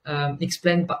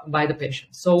explained by the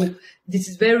patient. So this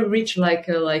is very rich, like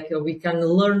we can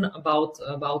learn about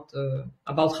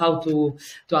how to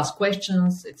ask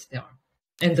questions, etc.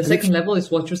 And the second level is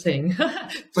what you're saying.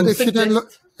 But if you then look,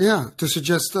 to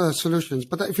suggest solutions.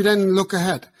 But if you then look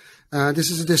ahead, this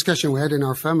is a discussion we had in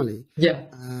our family. Yeah.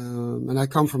 And I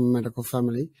come from a medical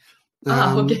family.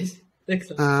 Okay.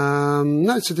 Excellent.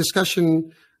 No, it's a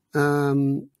discussion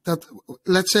that,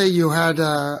 let's say you had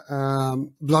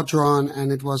blood drawn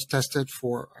and it was tested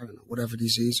for, I don't know, whatever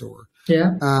disease or.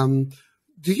 Yeah.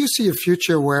 Do you see a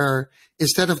future where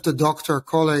instead of the doctor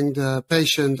calling the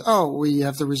patient, oh, we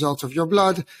have the results of your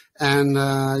blood and,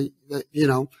 I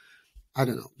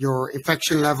don't know, your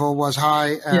infection level was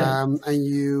high and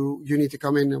you need to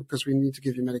come in because we need to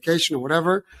give you medication or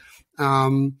whatever.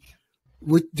 Do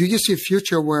you see a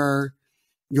future where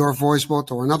your voice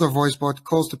bot or another voice bot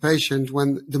calls the patient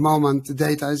when the moment the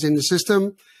data is in the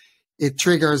system, it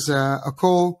triggers a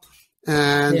call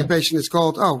and the patient is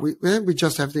called, oh, we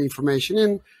just have the information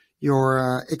in,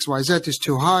 your XYZ is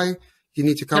too high. You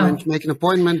need to come and make an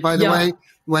appointment, by the way.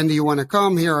 When do you want to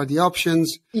come? Here are the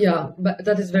options. Yeah, but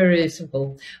that is very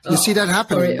simple. You see that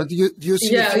happening, but do you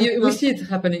see we see it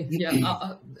happening.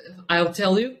 Yeah, I'll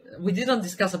tell you. We didn't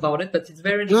discuss about it, but it's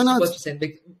very interesting what you're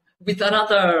saying. With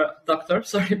another doctor,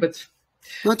 sorry, but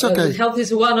that's okay. Health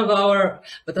is one of our,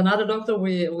 but another doctor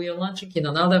we are launching in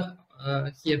another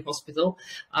here hospital.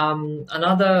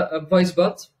 Another voice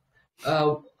bot,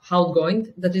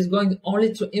 outgoing, that is going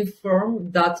only to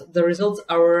inform that the results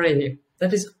are ready.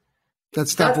 That's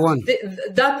step one.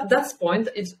 That's point.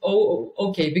 It's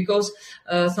okay because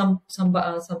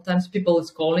sometimes people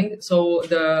is calling, so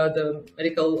the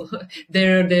medical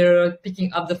they're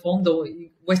picking up the phone, though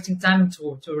wasting time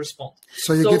to respond.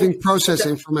 So you're giving process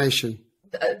information.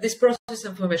 This process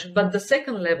information, but the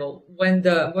second level, when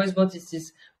the voice bot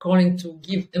is calling to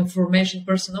give information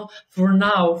personal, for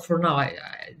now, I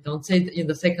don't say it in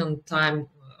the second time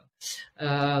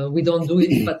we don't do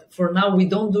it, but for now we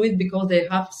don't do it because they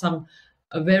have some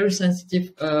very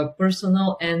sensitive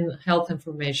personal and health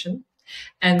information.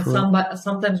 And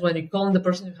sometimes when you call the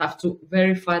person, you have to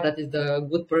verify that is the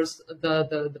good person,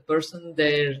 the person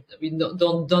there. We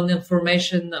don't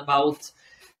information about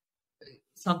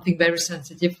something very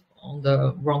sensitive on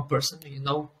the wrong person,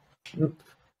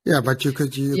 Yeah, but you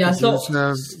could use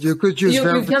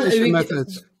verification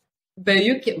methods. But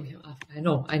you can.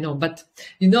 I know, but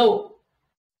in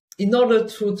order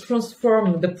to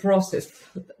transform the process,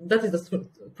 that is the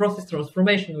process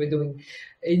transformation we're doing.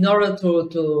 In order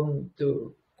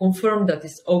to confirm that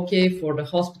it's okay for the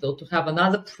hospital to have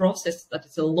another process that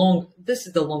is this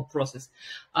is the long process.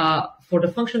 For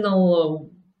the functional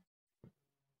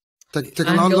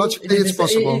technologically, it's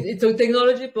possible. It's a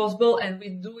technology possible, and we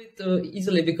do it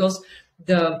easily because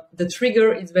the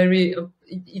trigger is very.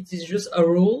 It is just a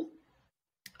rule.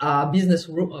 Business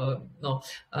rule,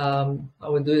 I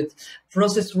would do it.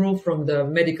 Process rule from the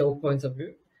medical point of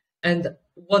view, and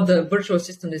what the virtual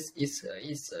assistant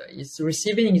is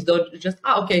receiving is not just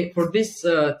okay for this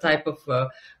type of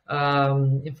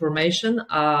information.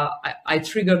 I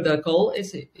trigger the call.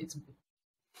 It's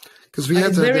because we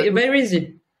had very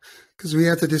easy. Because we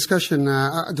had the discussion,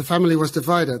 the family was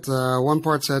divided. One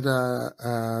part said,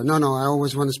 no, I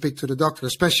always want to speak to the doctor,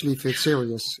 especially if it's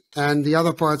serious. And the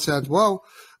other part said, well,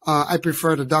 I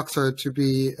prefer the doctor to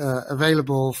be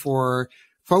available for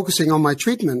focusing on my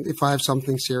treatment if I have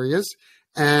something serious.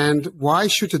 And why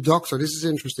should the doctor, this is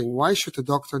interesting, why should the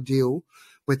doctor deal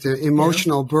with the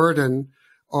emotional burden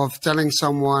of telling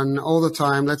someone all the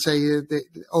time, let's say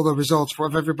all the results for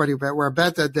everybody were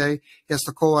bad that day, he has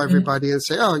to call everybody and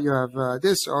say, oh, you have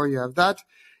this or you have that.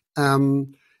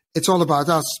 It's all about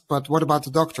us, but what about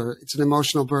the doctor? It's an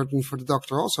emotional burden for the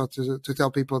doctor also to tell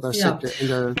people they're sick and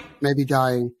they're maybe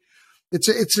dying. It's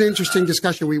an interesting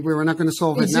discussion. We're not going to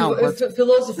solve it now. But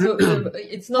philosophy.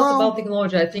 It's not about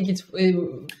technology. I think it's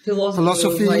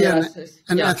philosophy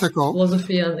and ethical.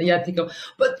 Philosophy and ethical.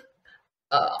 But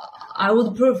I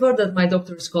would prefer that my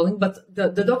doctor is calling, but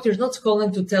the doctor is not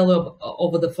calling to tell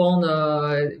over the phone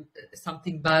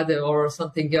something bad or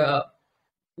something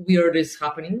weird is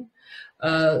happening.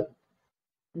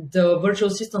 The virtual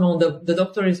assistant on the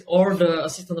doctor is, or the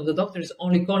assistant of the doctor is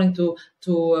only calling to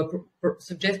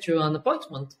suggest you an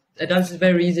appointment. That is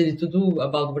very easy to do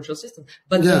about virtual assistant.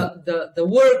 But the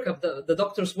work of the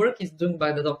doctor's work is done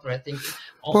by the doctor, I think,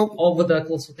 over the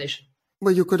consultation.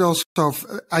 Well, you could also,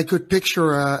 I could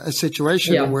picture a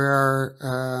situation where,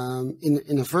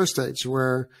 in the first stage,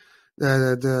 where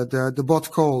the bot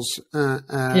calls,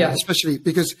 especially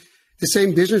because the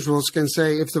same business rules can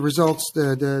say if the results,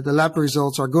 the lab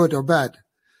results are good or bad.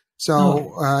 So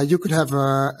you could have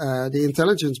the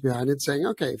intelligence behind it saying,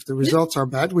 okay, if the results are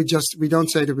bad, we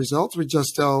don't say the results, we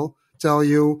just tell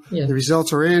you the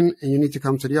results are in and you need to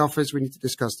come to the office, we need to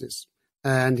discuss this.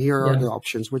 And here are the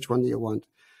options, which one do you want?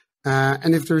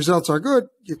 And if the results are good,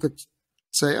 you could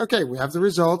say, okay, we have the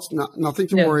results, nothing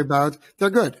to worry about.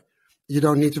 They're good. You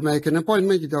don't need to make an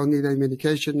appointment. You don't need any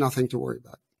medication, nothing to worry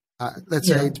about. Let's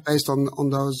say it's based on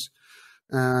those,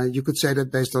 you could say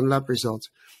that based on lab results.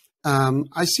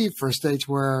 I see for a stage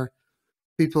where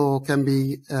people can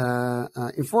be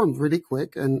informed really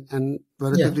quick and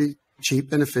relatively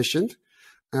cheap and efficient,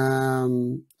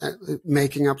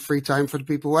 making up free time for the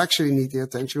people who actually need the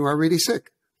attention, who are really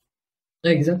sick.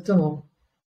 Exactly.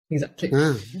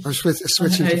 I'm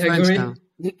switching to French now.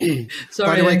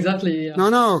 Sorry, way, exactly. Yeah.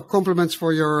 No, compliments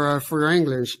for your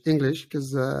English,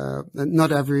 because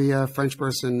not every French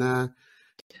person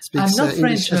speaks I'm not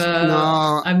English. French.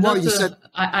 No, I'm not. You said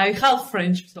I half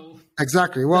French, so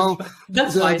exactly. Well,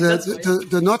 that's fine.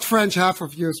 The not French half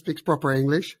of you speaks proper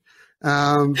English,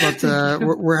 but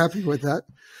we're happy with that.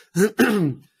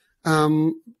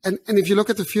 And if you look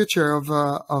at the future of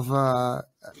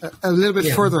a little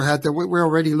bit further ahead, that we're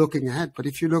already looking ahead. But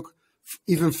if you look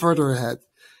even further ahead,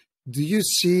 do you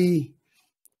see?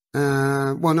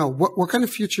 What kind of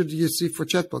future do you see for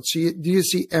chatbots? Do you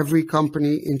see every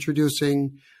company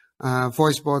introducing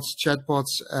voice bots, chat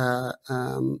bots,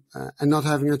 and not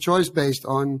having a choice based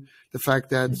on the fact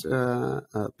that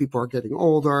people are getting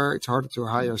older. It's harder to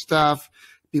hire staff.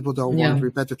 People don't want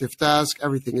repetitive tasks.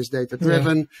 Everything is data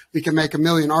driven. We can make a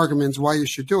million arguments why you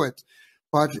should do it.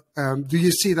 But do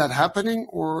you see that happening,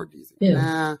 or do you think,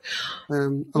 a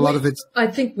lot of it? I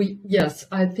think yes,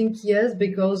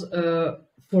 because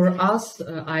for us,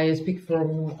 I speak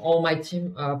from all my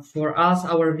team. For us,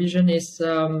 our vision is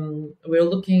we're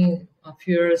looking a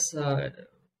few years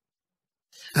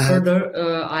further.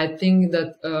 I think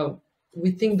that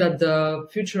we think that the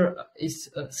future is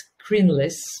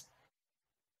screenless.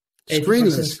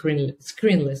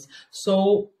 Screenless.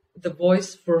 So the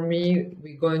voice for me,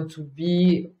 we're going to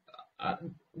be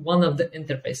one of the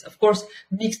interface, of course,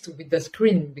 mixed with the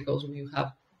screen, because we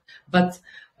have, but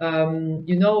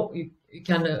you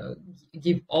can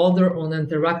give order or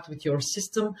interact with your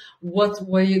system. What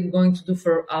we're going to do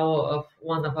for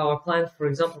one of our clients, for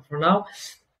example, for now,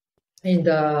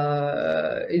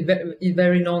 it's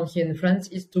very known here in France,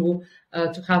 is to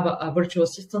have a virtual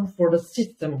assistant for the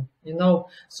system,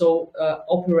 so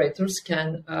operators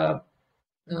can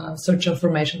search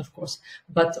information, of course.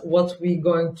 But what we're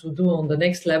going to do on the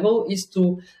next level is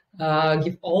to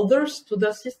give orders to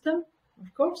the system,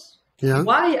 of course. Yeah.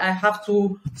 Why I have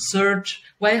to search?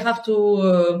 Why I have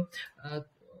to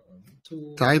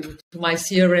type to my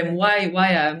CRM?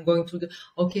 Why I'm going to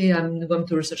I'm going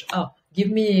to research. Oh,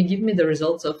 give me the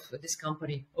results of this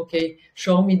company. Okay,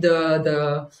 show me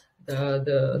the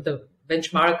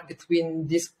benchmark between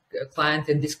this client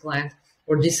and this client,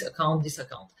 or this account.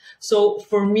 So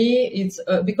for me, it's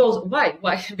because why?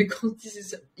 Because this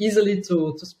is easily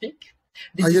to speak.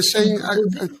 Are you saying?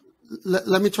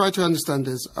 Let me try to understand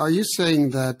this. Are you saying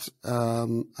that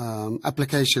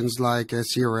applications like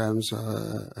CRMs,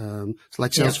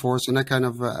 like Salesforce and that kind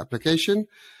of application,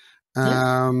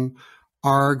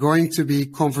 are going to be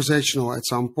conversational at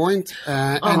some point?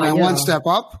 And then one step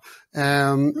up,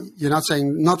 you're not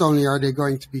saying not only are they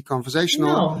going to be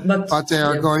conversational, but they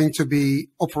are going to be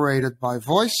operated by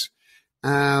voice.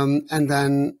 And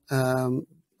then,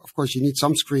 of course, you need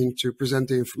some screen to present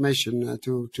the information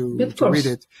to read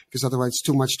it, because otherwise it's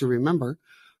too much to remember.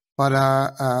 But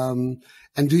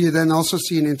and do you then also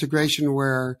see an integration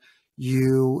where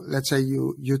let's say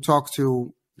you talk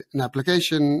to an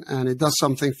application and it does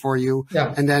something for you,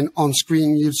 and then on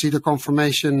screen you see the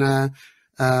confirmation, are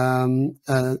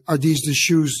these the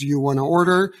shoes you want to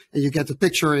order, and you get the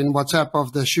picture in WhatsApp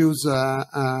of the shoes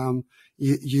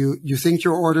you think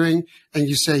you're ordering, and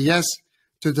you say yes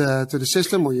to the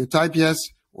system, or you type yes,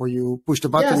 or you push the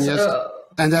button yes,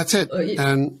 and that's it,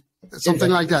 and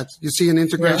something like that. You see an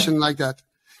integration like that.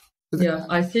 Yeah,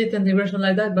 I see it integration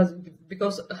like that, but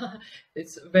because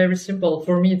it's very simple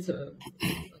for me,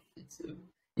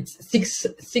 it's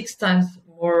six times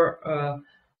more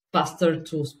faster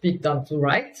to speak than to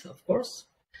write, of course.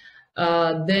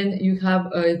 Then you have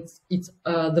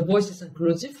the voice is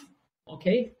inclusive,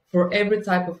 okay, for every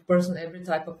type of person, every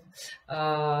type of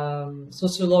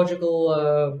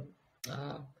sociological.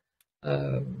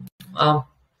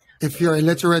 If you're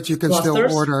illiterate, you can still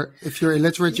order. If you're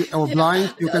illiterate or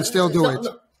blind, you can still do it.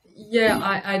 Yeah,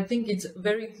 I think it's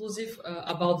very inclusive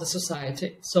about the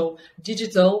society. So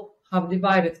digital have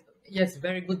divided. Yes,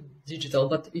 very good digital,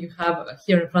 but you have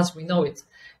here in France, we know it.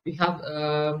 We have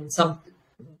some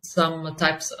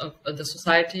types of the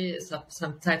society,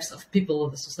 some types of people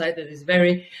of the society that is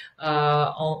very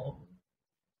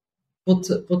put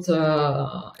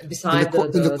beside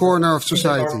in the corner of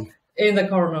society. In the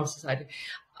corner of society.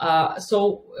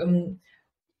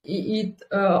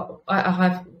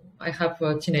 I have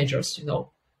teenagers,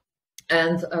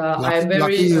 and I'm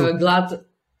very glad.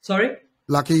 Sorry.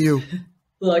 Lucky you.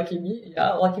 Lucky me,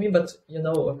 lucky me. But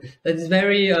that is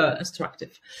very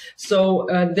instructive. So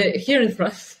here in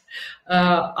France,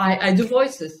 I do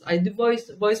voices. I do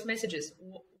voice messages,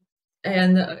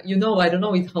 and I don't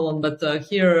know in Holland, but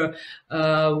here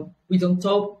we don't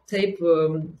tape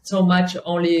so much.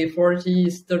 Only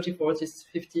 40s, 30s, 40s,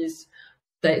 50s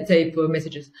tape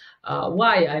messages.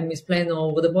 Why? I'm explaining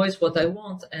over the voice what I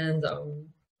want, and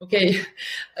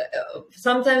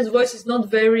sometimes voice is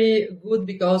not very good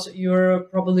because you're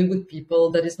probably with people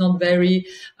that is not very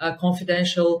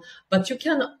confidential, but you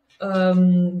can, I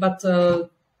don't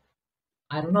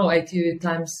know,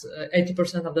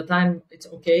 80% of the time, it's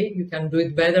okay. You can do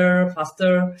it better,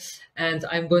 faster. And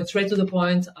I'm going straight to the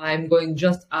point. I'm going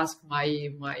just ask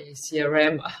my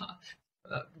CRM,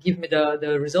 give me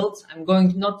the results. I'm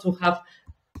going not to have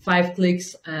 5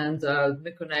 clicks and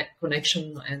the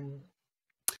connection and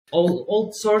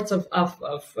all sorts of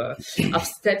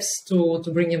steps to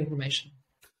bring information.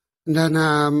 Then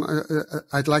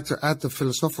I'd like to add the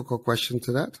philosophical question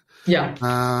to that. Yeah.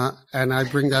 And I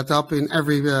bring that up in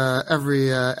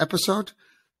every episode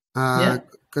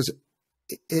because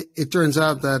it turns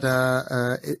out that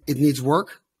it needs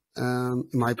work, in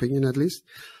my opinion at least.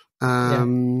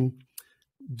 Do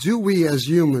we as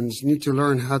humans need to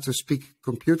learn how to speak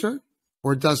computer,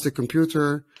 or does the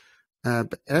computer,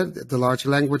 the large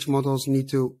language models, need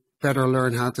to better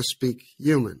learn how to speak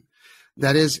human?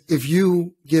 That is, if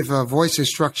you give a voice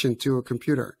instruction to a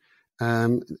computer,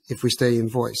 if we stay in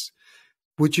voice,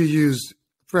 would you use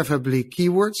preferably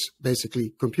keywords,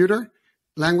 basically computer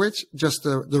language, just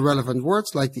the relevant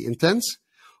words like the intents,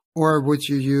 or would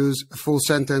you use a full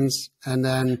sentence and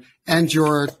then end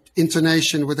your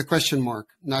intonation with a question mark,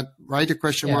 not write a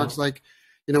question marks like,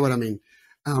 you know what I mean?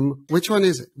 Which one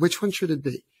is it? Which one should it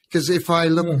be? Because if I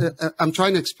look, I'm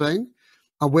trying to explain,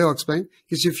 I will explain,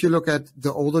 because if you look at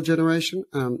the older generation,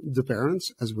 the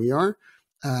parents, as we are,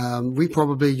 we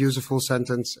probably use a full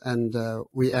sentence and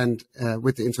we end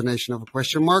with the intonation of a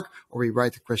question mark, or we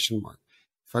write a question mark.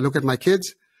 If I look at my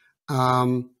kids,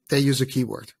 they use a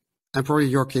keyword, and probably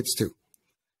your kids too.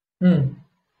 You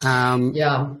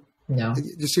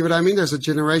see what I mean? There's a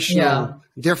generational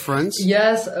difference.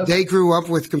 Yes. They grew up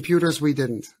with computers, we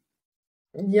didn't.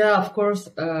 Yeah, of course.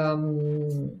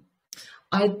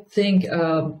 I think,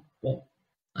 well,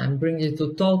 I'm bringing you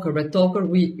to Talker. But Talker,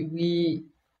 we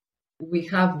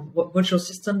have a virtual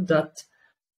system that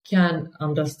can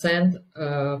understand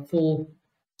full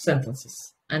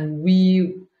sentences, and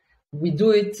we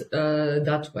do it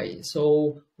that way.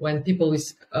 So when people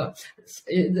is,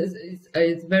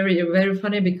 it's very, very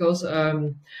funny because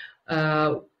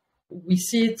we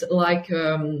see it like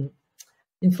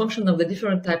in function of the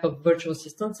different type of virtual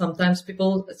assistant. Sometimes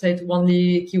people say it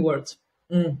only keywords.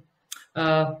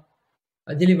 A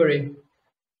delivery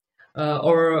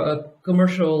or a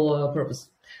commercial purpose.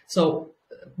 So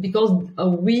because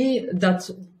the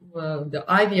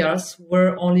IVRs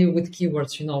were only with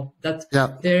keywords, you know, that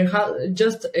there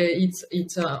just it's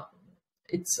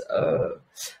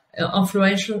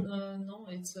influential. No,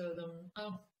 it's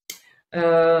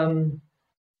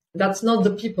that's not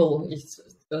the people is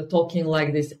talking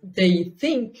like this. They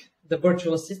think the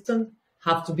virtual assistant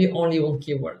have to be only on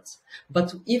keywords.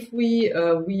 But if we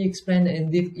explain,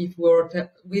 and if we're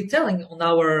telling on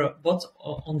our bot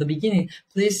on the beginning,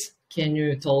 please can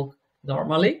you talk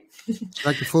normally,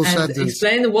 like a full and sentence,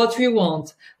 explain what we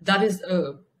want. That is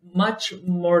much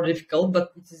more difficult,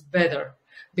 but it is better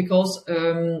because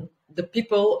the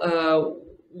people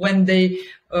when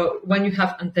you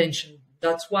have intention.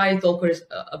 That's why Talker is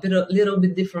a little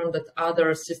bit different than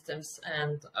other systems,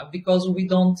 and because we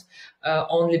don't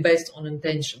only based on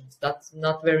intentions. That's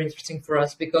not very interesting for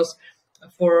us, because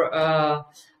for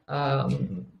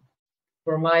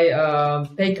my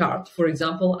pay card, for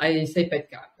example, I say pay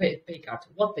card.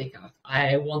 What pay card?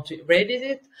 I want to edit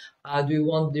it. Do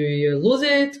you lose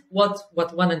it? What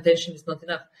one intention is not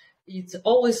enough. It's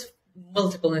always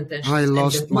multiple intentions. I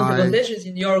lost multiple intentions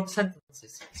in your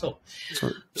sentences. So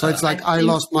it's like I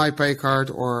lost my pay card,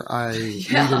 or I need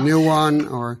a new one,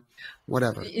 or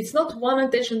whatever. It's not one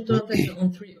intention, two intentions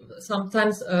on three.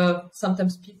 Sometimes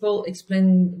people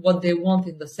explain what they want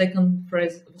in the second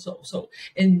phrase. So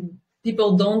and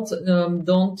people don't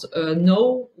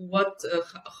know what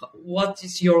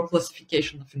is your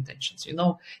classification of intentions. You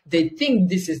know, they think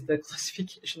this is the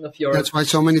classification of your. That's why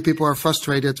so many people are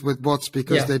frustrated with bots,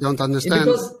 because they don't understand.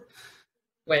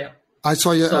 I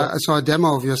saw I saw a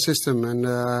demo of your system and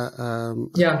a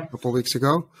couple of weeks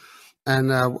ago,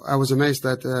 and I was amazed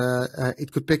that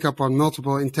it could pick up on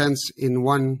multiple intents in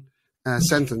one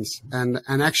sentence and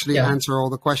actually answer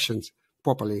all the questions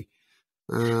properly.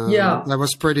 That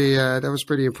was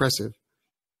pretty impressive.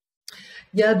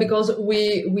 Yeah, because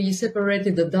we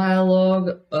separated the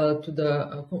dialogue to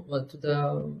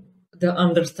the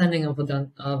understanding of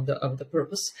the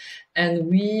purpose, and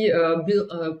we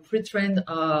pre-trained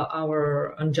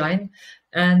our engine.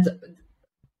 And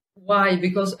why?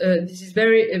 Because this is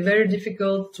very, very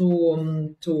difficult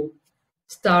to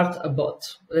start a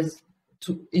bot.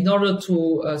 In order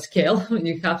to scale,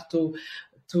 you have to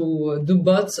do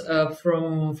bots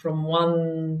from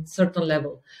one certain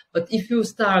level. But if you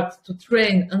start to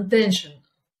train intention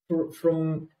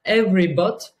from every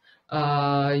bot,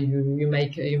 you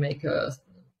make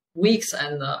weeks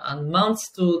and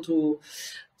months to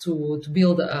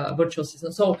build a virtual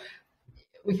system. So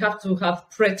we have to have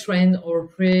pre-train or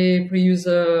pre-use,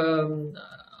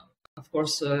 of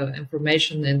course,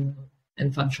 information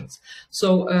and functions.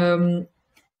 So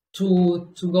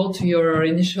to go to your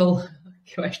initial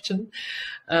question,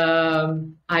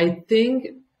 I think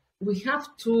we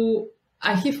have to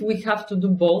if we have to do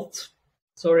both.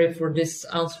 Sorry for this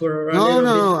answer.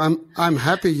 No. I'm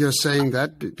happy you're saying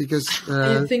that because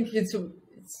I think it's.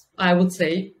 I would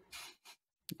say.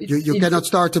 You cannot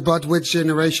start about which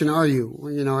generation are you,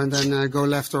 and then go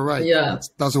left or right. Yeah, it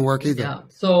doesn't work either. Yeah,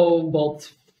 so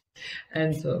both,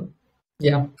 and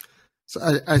yeah. So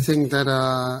I think that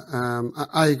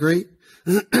I agree,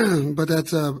 but that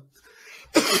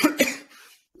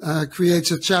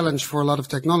creates a challenge for a lot of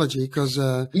technology because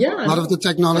a lot of the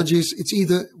technologies it's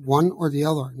either one or the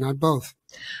other, not both.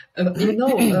 I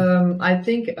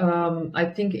think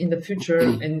in the future,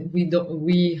 and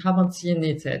we haven't seen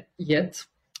it yet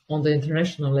on the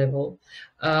international level.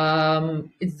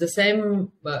 It's the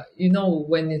same,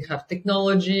 when you have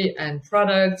technology and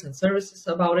products and services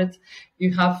about it,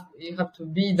 you have to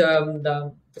be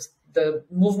the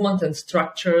movement and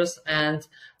structures, and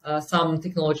some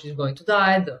technology is going to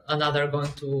die, another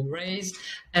going to raise,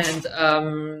 and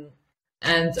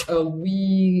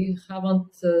we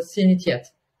haven't seen it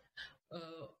yet.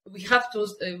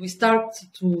 We start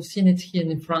to see it here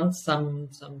in France. Some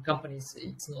companies,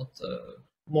 it's not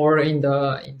more in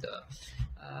the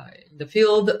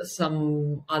field.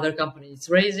 Some other companies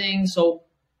raising. So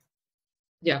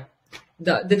yeah,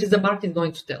 that is the market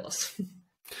going to tell us.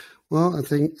 Well, I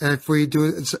think if we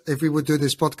would do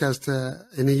this podcast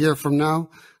in a year from now,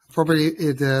 probably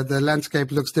the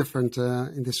landscape looks different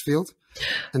in this field,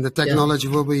 and the technology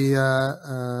will be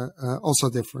also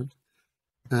different.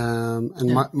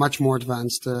 Much more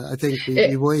advanced. I think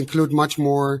we will include much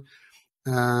more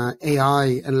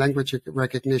AI and language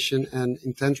recognition and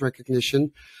intent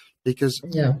recognition, because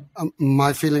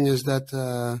my feeling is that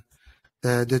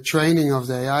the training of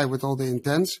the AI with all the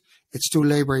intents, it's too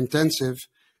labor intensive,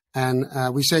 and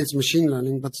we say it's machine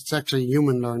learning, but it's actually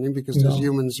human learning because there's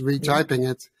humans retyping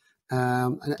it,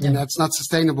 and that's not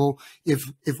sustainable.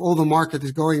 If all the market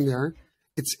is going there,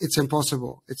 it's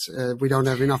impossible. We don't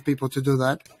have enough people to do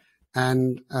that,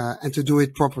 and to do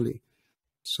it properly.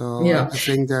 So I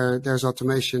think there's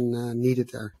automation needed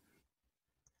there.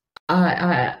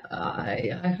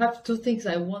 I have two things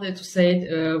I wanted to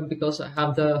say because I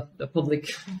have the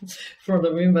public in front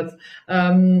of me, but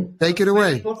take it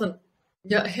away. Important.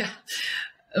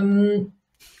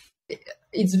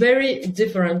 It's very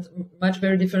different,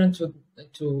 very different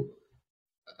to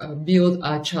build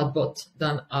a chatbot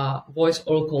than a voice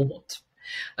or call bot.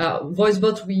 Voice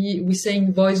bot, we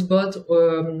saying voice bot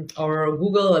or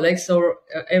Google, Alexa, or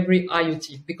every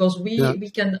IoT, because we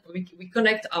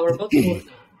connect our bot to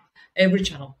every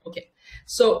channel. Okay,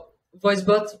 so voice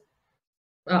bot,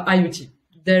 IoT.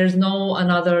 There's no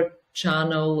another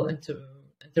channel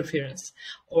interference,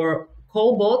 or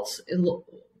call bots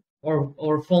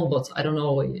or phone bots. I don't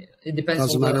know. It depends.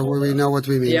 Doesn't matter. We know what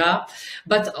we mean. Yeah,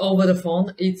 but over the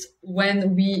phone, it's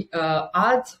when we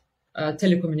add a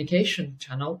telecommunication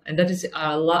channel, and that is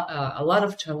a lot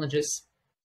of challenges,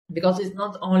 because it's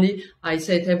not only I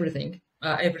say it every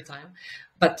time,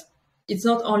 but it's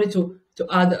not only to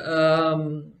add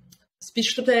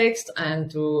speech to text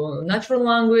and to natural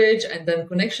language and then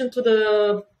connection to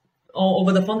the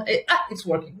over the phone. It's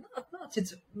working.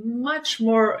 It's much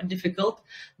more difficult.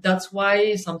 That's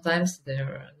why sometimes there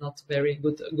are not very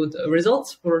good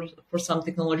results for some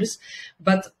technologies,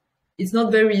 but it's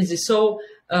not very easy. So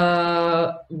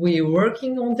we're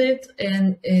working on it,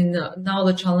 and now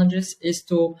the challenges is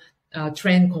to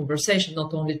train conversation,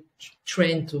 not only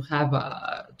train to have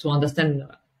to understand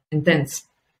intents.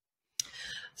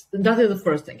 That is the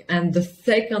first thing. And the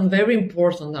second, very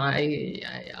important, I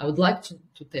would like to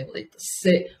tell it.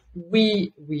 Say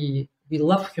we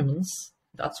love humans.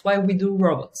 That's why we do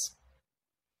robots.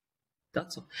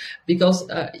 That's all. Because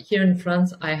here in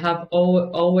France, I have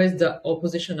always the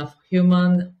opposition of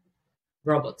human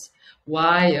robots.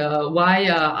 Why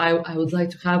I would like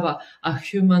to have a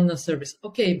human service.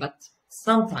 Okay, but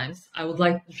sometimes I would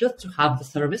like just to have the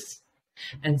service,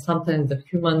 and sometimes the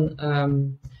human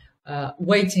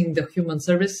waiting the human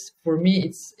service, for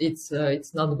me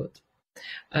it's not good,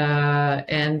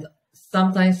 and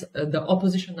sometimes the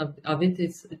opposition of it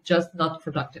is just not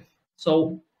productive.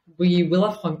 So we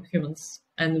love humans,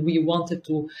 and we wanted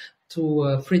to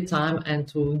free time and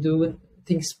to do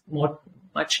things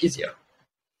much easier.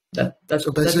 That's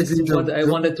what I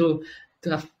wanted to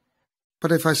have.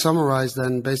 But if I summarize,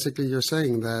 then basically you're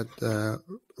saying that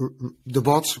the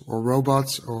bots or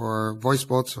robots or voice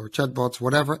bots or chat bots,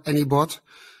 whatever, any bot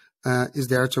is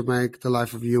there to make the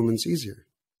life of humans easier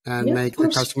and make the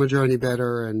customer journey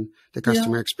better and the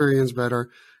customer experience better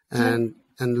and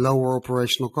lower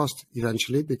operational cost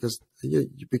eventually, because you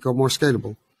become more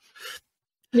scalable.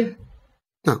 Yeah.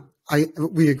 No,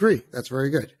 we agree. That's very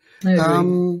good. I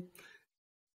agree.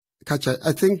 Katja,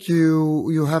 I think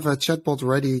you have a chatbot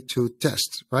ready to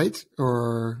test, right?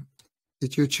 Or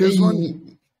did you choose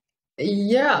one?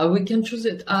 Yeah, we can choose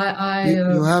it.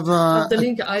 You have the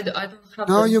link. I don't have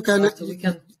no, the you link, can but we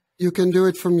can. you can do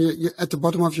it from at the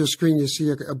bottom of your screen. You see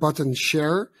a button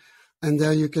share, and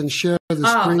there you can share the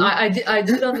screen. I didn't I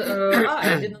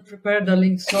didn't prepare the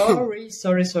link. Sorry.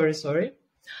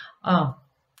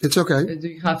 It's okay. Do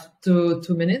you have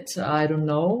two minutes? I don't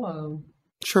know.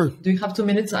 Sure. Do you have 2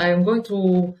 minutes? I am going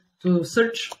to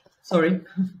search. Sorry.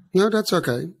 No, that's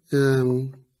okay.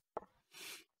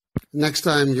 Next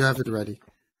time you have it ready.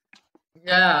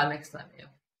 Yeah, next time. Yeah.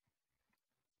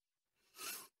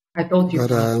 I thought you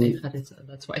had it.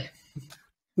 That's why.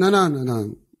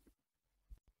 No.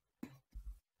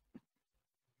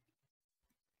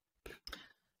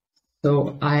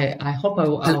 So I hope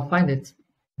I'll find it.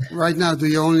 Right now, do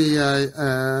you only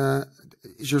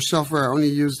is your software only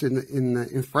used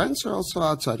in France or also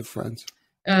outside of France?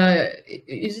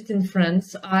 Is it in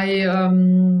France? I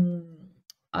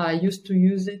used to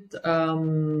use it.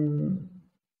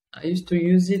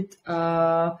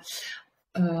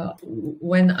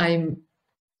 When I'm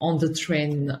on the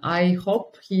train. I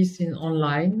hope he's in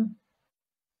online.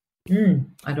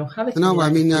 I don't have it. No, I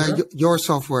mean your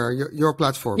software, your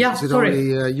platform. Yeah, is it sorry.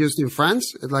 only used in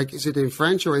France? Like, is it in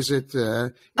French or is it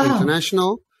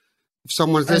international? If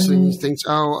someone's listening, he thinks,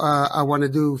 I want to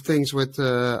do things with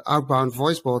outbound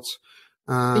voice bots.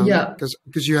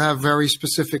 Because you have very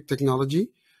specific technology.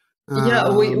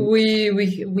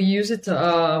 We use it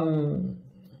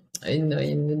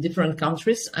in different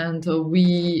countries, and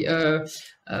we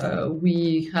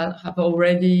have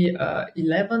already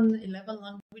 11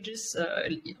 languages,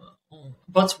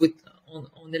 bots with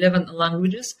on 11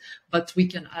 languages, but we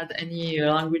can add any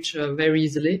language very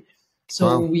easily.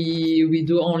 So wow. we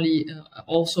do only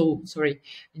also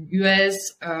in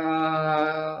US,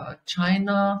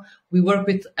 China. We work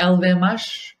with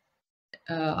LVMH.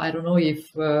 I don't know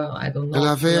if I don't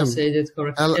know if I said it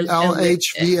correctly.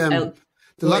 LHVM.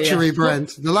 The luxury brand.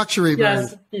 The luxury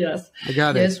brand. Yes. I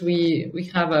got it. Yes, we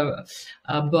have a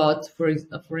bot, for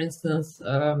instance,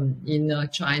 in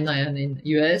China and in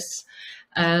US,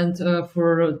 and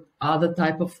for other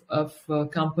type of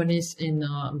companies in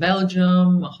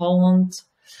Belgium, Holland.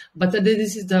 But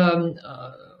this is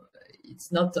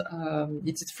it's not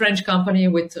it's a French company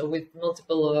with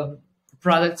multiple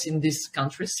products in these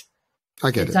countries. I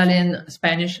get Italian,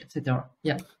 Spanish, etc.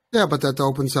 Yeah. Yeah, but that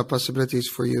opens up possibilities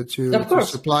for you to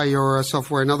supply your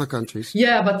software in other countries.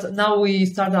 Yeah, but now we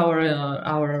start our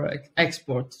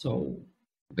export, so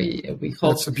we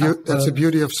hope that's the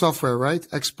beauty of software, right?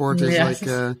 Export is like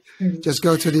just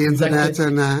go to the internet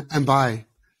and buy.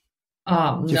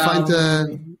 You find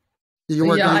I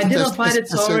didn't find it.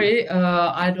 Sorry,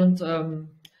 I don't know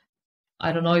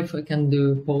if I can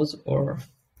do pause or.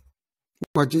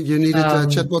 But you needed a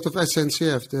chatbot of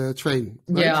SNCF, the train,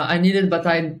 right? Yeah, I need it, but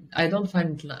I don't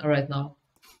find it right now.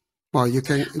 Well, you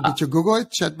can. Did you Google it?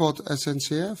 Chatbot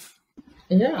SNCF?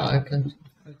 Yeah, I can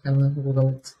Google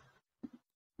it.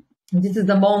 This is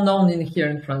the more known here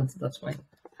in France. That's why.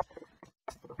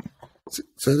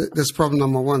 So that's problem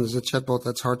number one: is a chatbot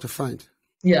that's hard to find.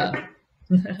 Yeah.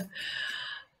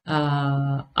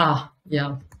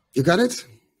 Yeah. You got it?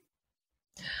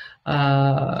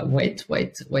 Wait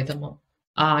a moment.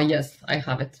 Yes, I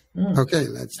have it. Okay,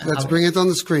 let's bring it on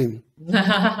the screen.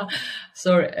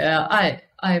 Sorry,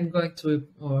 I'm going to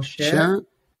share.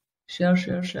 Share.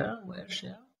 Where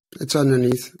share? It's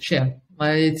underneath. Share.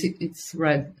 It's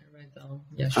right down.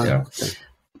 Yeah, share. Okay.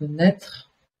 Fenêtre.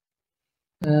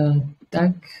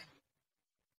 Tac.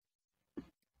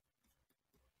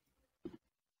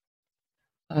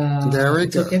 There we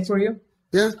go. Okay for you?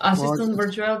 Yeah. Assistant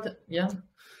virtual. Yeah.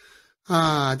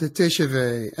 The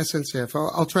TGV, SNCF.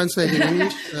 I'll translate in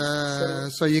English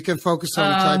so you can focus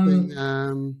on typing.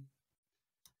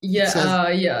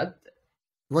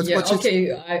 What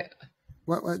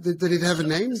did it have a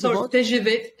name? So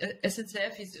TGV,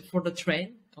 SNCF is for the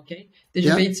train. Okay.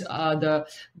 TGV is the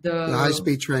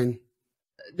high-speed train.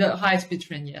 The high-speed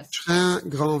train, yes. Train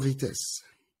grande vitesse.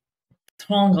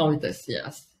 Train grande vitesse,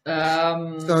 yes.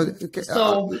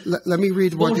 Let me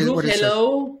read what it hello.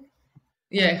 Says.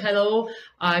 Yeah, hello.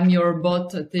 I'm your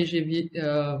bot TGV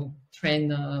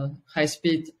train high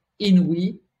speed in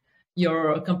We,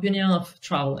 your companion of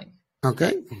traveling.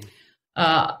 Okay.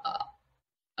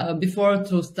 Before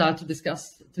to start to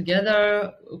discuss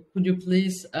together, could you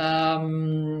please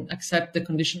accept the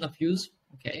condition of use?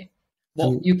 Okay.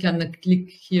 Well, you can click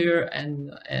here and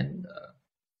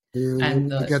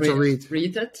get to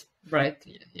read it. Right.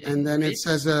 Yeah, and then it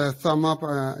says a thumb up.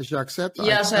 Je accept.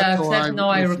 Yes, I accept. No,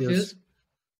 I refuse.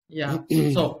 Yeah.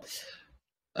 So,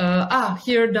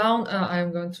 here down,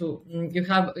 I'm going to, you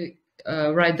have,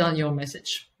 write down your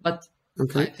message, but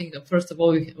Okay. I think that first of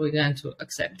all, we're going to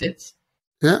accept it.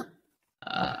 Yeah.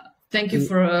 Thank you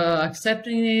for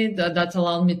accepting it. That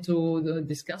allowed me to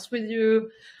discuss with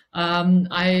you.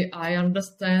 I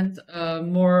understand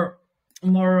more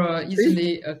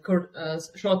easily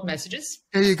short messages.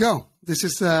 There you go. This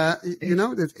is,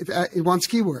 it wants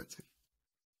keyword.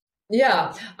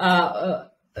 Yeah.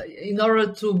 In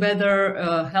order to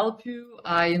better help you,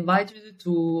 I invite you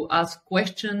to ask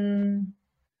question,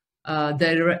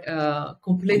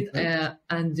 complete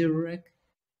and direct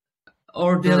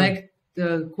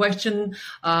question.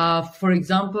 For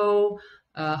example,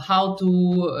 how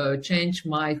to change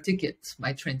my ticket,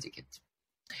 my train ticket.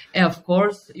 And of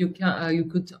course, you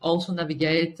could also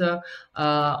navigate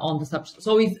on the sub.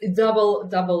 So it's double.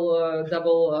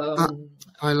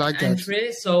 I like entry.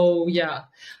 that. So yeah,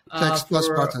 Text plus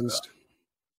buttons.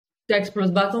 Text plus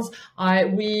buttons.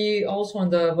 We also on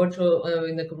the virtual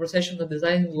in the conversational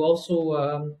design we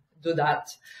also do that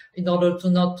in order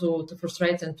to not to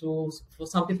frustrate and for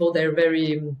some people they're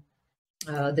very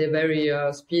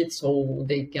speed, so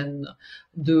they can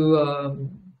do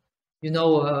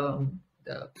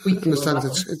quick.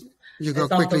 You go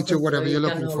quickly to whatever you're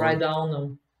looking for. Write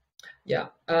down. Yeah.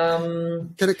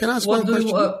 Can I ask one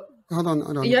question? Hold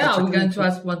on. Yeah, we're going to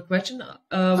ask one question.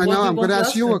 I know. I'm going to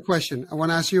ask you a question. I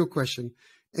want to ask you a question.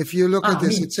 If you look at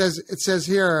this, it says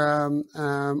here,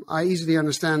 I easily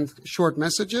understand short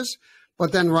messages,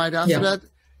 but then right after that,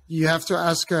 you have to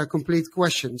ask a complete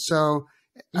question. So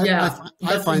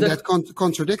I find that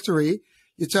contradictory.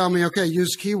 You tell me, okay,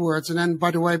 use keywords, and then,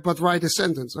 by the way, but write a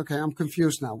sentence. Okay, I'm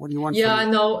confused now. What do you want? Yeah, I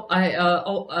know.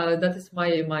 That is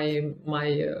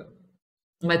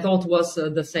my thought was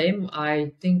the same.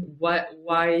 I think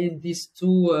why these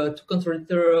two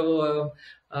contradictory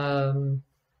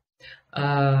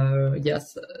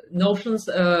notions.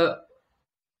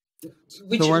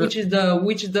 Which is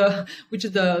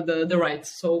the right?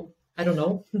 So I don't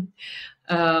know.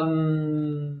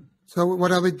 So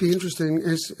what I would be interesting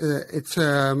is it's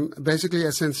basically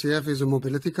SNCF is a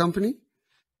mobility company.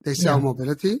 They sell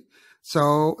mobility.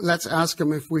 So let's ask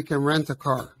them if we can rent a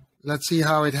car. Let's see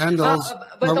how it handles.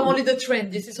 But only the train.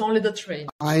 This is only the train.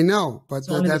 I know, but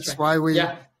that's why we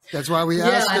ask them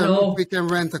if we can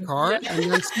rent a car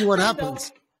and then see what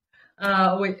happens.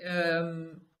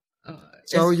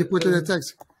 So you put in a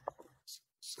text.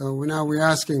 So now we're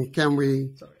asking, can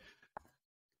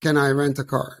I rent a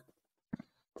car?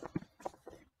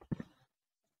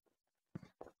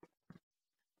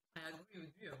 I agree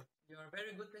with you. You are a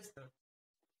very good listener.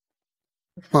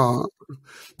 Well,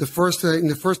 in the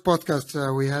first podcast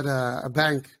we had a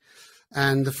bank,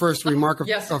 and the first remark of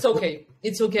it's okay.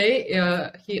 It's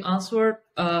okay. He answered.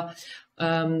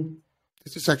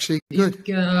 This is actually good.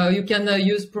 You can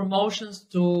use promotions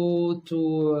to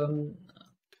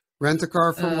rent a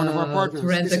car from one of our partners.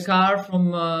 Rent a car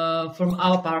from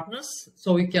our partners,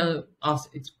 so we can ask.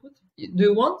 It's good. Do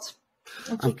you want?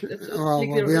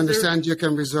 We understand you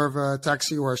can reserve a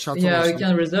taxi or a shuttle. Yeah, you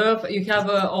can reserve. You have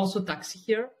also taxi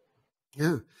here.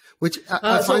 Yeah, which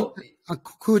I find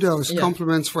kudos,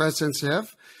 compliments for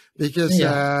SNCF, because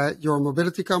you're a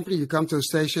mobility company. You come to a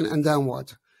station, and then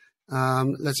what?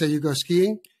 Let's say you go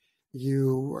skiing,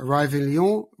 you arrive in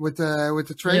Lyon with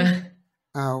the train.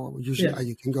 Usually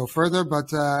you can go further,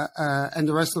 but and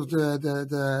the rest of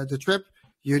the trip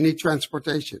you need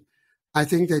transportation. I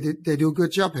think they do a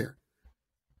good job here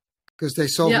because they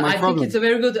solve my problem. I think it's a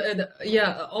very good.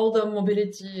 All the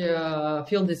mobility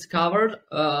field is covered.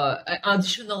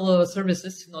 Additional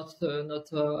services, not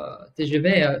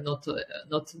TGV, not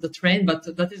the train, but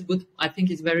that is good. I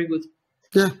think it's very good.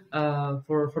 Yeah.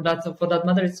 For that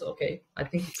matter, it's okay. I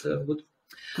think it's good.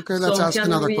 Okay, let's ask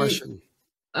another question.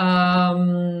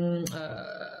 I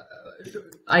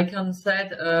can say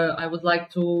I would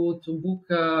like to book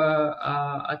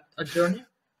a journey.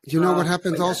 You know what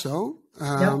happened also?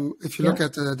 If you look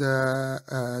at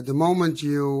the moment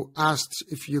you asked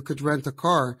if you could rent a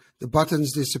car, the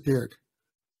buttons disappeared,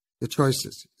 the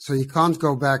choices. So you can't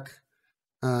go back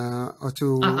I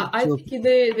think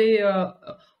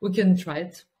we can try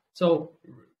it. So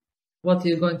what are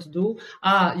you going to do?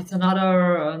 It's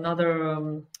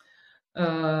another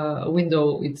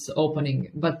window it's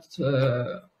opening, but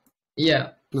because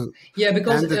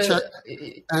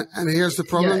and here's the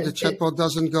problem: the chatbot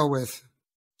doesn't go with.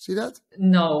 See that?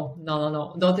 No.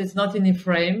 That is not in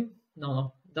frame.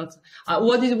 No. That's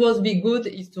what it was. Be good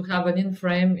is to have an in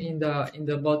frame in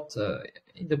the bot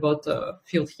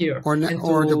field here, or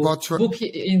the bot book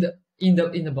in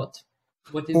the bot.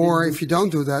 what is Or this if you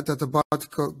don't do that, that the bot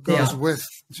goes with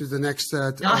to the next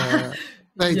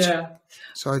page. Yeah.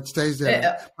 So it stays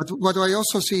there. But what I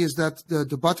also see is that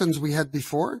the buttons we had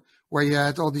before, where you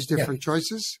had all these different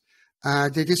choices,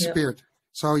 they disappeared.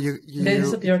 So they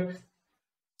disappeared.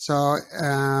 So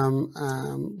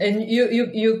and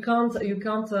you can't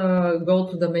go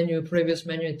to the previous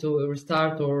menu to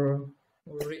restart or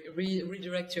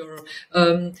redirect your.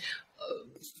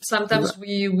 Sometimes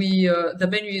we the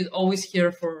menu is always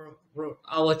here for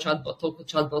our chatbot, local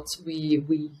chatbots.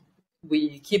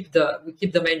 We keep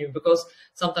the menu because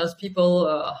sometimes people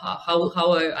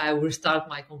how I restart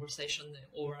my conversation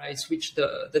or I switch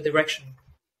the direction.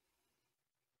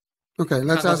 Okay,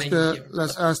 let's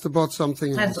ask the bot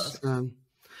something else.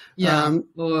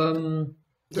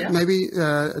 Maybe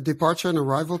departure and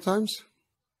arrival times.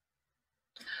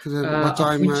 What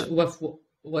time?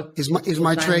 Is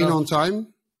my train on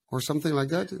time or something like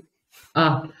that?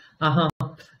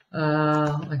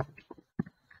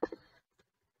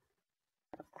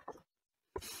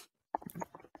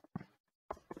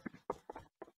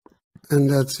 And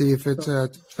let's see if it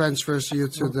transfers you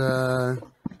to the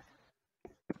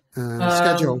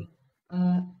schedule.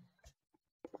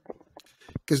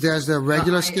 Because there's the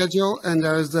regular schedule and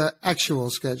there's the actual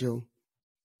schedule.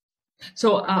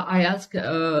 So I ask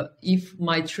if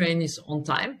my train is on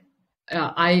time.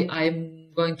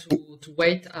 I'm going to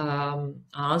wait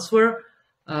answer.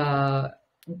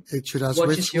 It should ask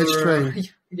which train.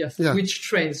 Yes, which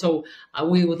train. So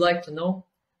we would like to know.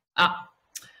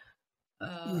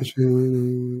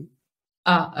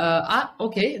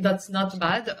 Okay, that's not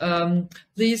bad.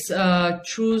 Please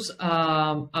choose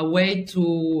a way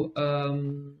to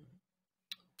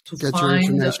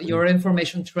find your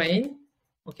information train.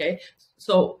 Okay,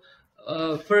 so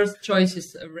first choice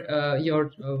is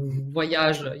your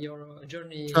voyage, your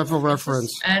journey. Travel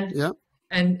reference.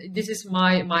 And this is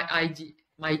my ID,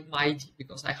 my ID,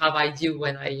 because I have ID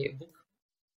when I book.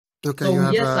 Okay.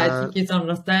 So yes, I think it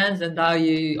understands, and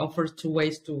I offer 2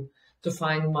 ways to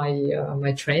find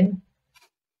my train.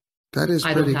 That is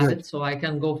I pretty don't have good. it, so I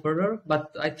can go further,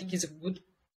 but I think it's a good.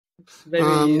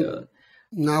 Very.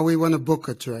 Now we want to book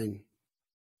a train.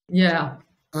 Yeah.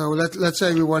 Let's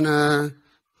say we want to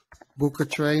book a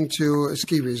train to a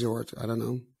ski resort. I don't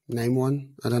know. Name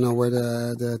one. I don't know where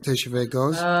the TGV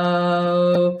goes.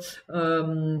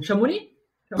 Chamonix?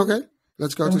 Okay,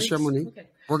 let's go to Chamonix. Okay.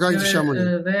 We're going to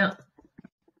Chamonix.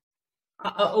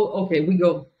 Okay, we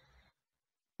go.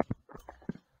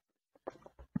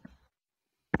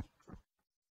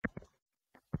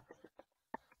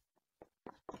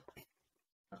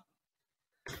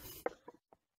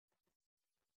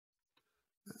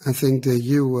 I think that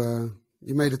you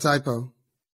made a typo.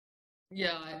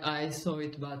 Yeah, I saw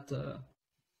it, but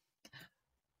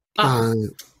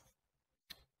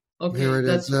okay,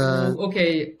 that's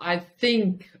okay. I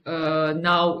think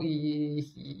now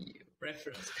he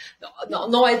reference.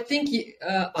 No, I think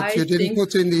I you didn't think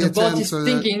put in the bot is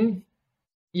thinking.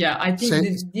 Yeah, I think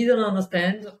he didn't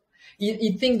understand.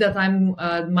 He think that I'm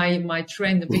my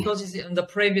train because it's in the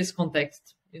previous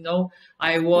context. You know,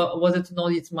 I wanted to know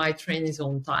if my train is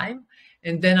on time,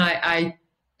 and then I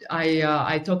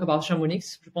talk about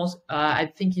Chamonix. I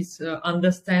think it's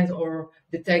understand or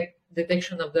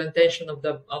detection of the intention of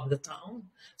the town.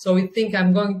 So we think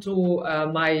I'm going to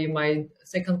my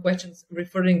second question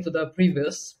referring to the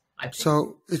previous. I think.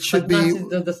 So it should be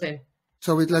the same.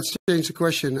 So let's change the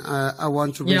question. I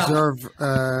want to reserve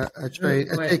a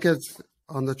ticket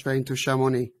on the train to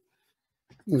Chamonix.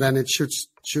 Then it should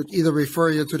either refer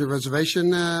you to the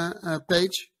reservation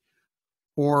page,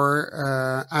 or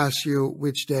ask you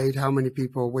which date, how many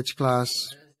people, which class.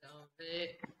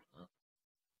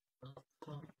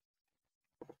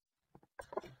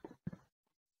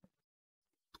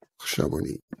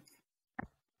 Chamonix.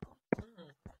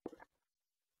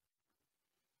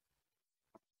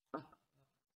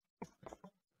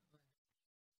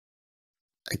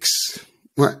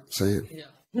 Ouais, ça y est.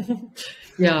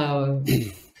 Yeah.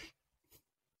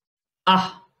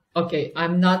 Okay.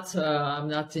 I'm not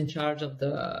in charge of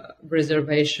the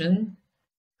reservation.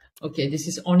 Okay, this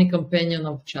is only companion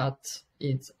of chat.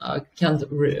 It can't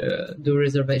do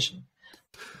reservation.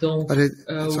 Don't. But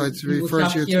so it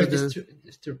refers you to the.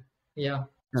 Yeah.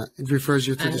 It refers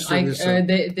you to the studio.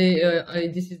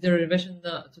 This is the reservation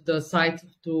to the site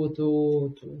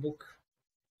to book.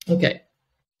 Okay.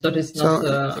 That is not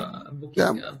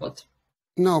booking, but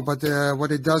no. But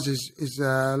what it does is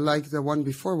like the one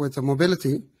before with the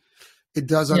mobility. It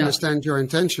does understand your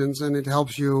intentions, and it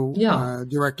helps you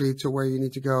directly to where you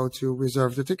need to go to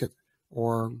reserve the ticket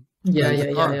or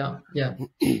yeah.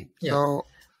 So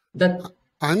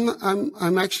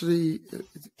I'm actually,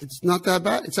 it's not that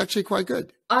bad. It's actually quite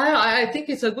good. I think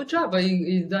it's a good job. I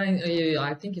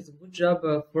think it's a good job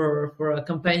for a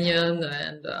companion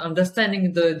and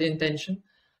understanding the intention.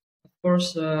 Of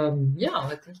course, yeah,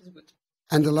 I think it's good.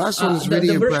 And the last one is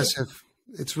really impressive.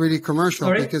 It's really commercial.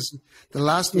 Sorry? Because the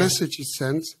last message it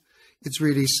sends, it's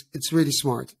really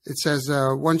smart. It says,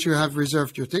 once you have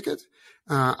reserved your ticket,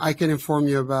 I can inform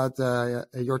you about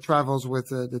your travels with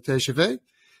the TGV.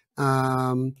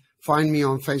 Find me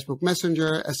on Facebook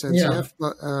Messenger,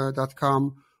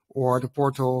 sncf.com, or the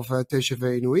portal of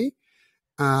TGV Nui.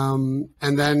 And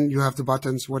then you have the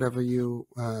buttons, whatever you,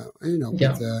 with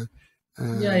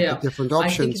the different options. I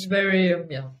think it's very,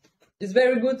 it's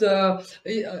very good.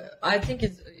 I think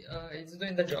it's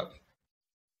doing the job.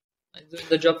 It's doing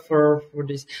the job for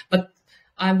this. But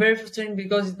I'm very frustrated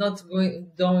because it's not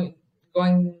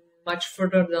going much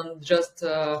further than just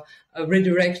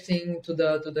redirecting to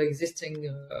the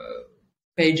existing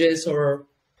pages.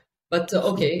 But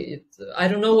okay, I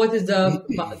don't know what is the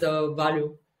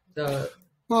value.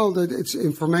 Well, it's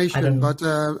information. But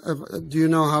do you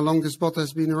know how long this bot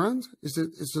has been around? Is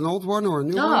it an old one or a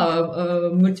new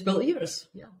one? Multiple years.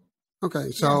 Yeah.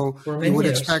 Okay, so you would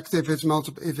expect if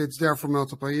it's there for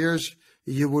multiple years,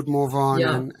 you would move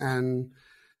on and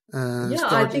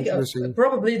I think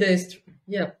probably they're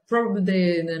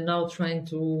now trying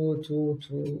to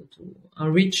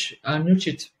enrich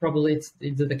it. Probably it's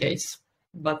the case,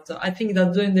 but I think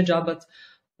they're doing the job. But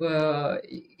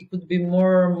it could be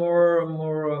more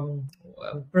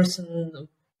person.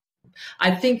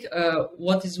 I think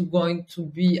what is going to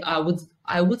be. I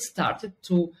would start it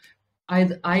to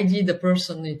ID the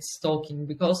person it's talking,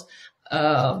 because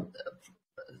I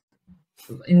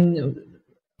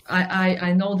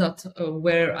know that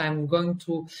where I'm going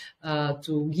to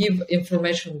give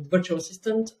information with virtual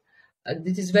assistant,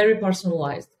 it is very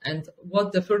personalized. And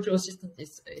what the virtual assistant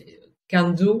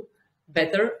can do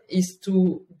better is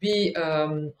to be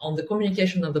on the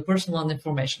communication of the personal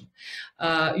information.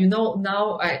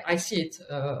 Now I see it.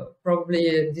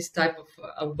 Probably this type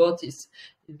of bot is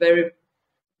very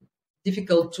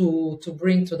difficult to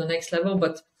bring to the next level,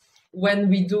 but when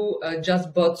we do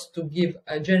just bots to give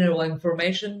general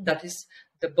information, that is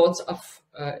the bots of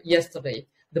yesterday.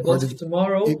 The bots of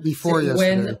tomorrow, before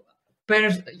yesterday.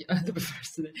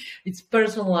 It's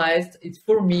personalized. It's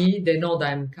for me. They know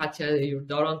that I'm Katya, your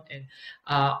daughter, and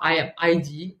I am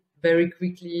ID very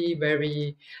quickly,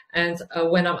 and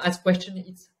when I'm asked question,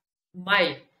 it's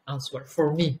my answer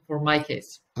for me, for my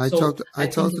case. I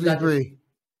totally agree.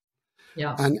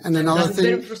 Yeah, and another thing,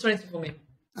 very frustrating for me.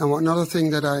 And another thing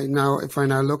that if I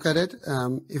now look at it,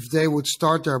 if they would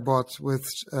start their bot with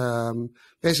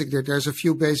basically, there's a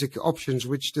few basic options,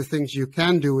 which the things you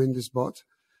can do in this bot.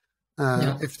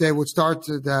 If they would start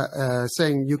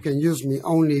saying you can use me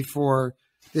only for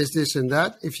this, and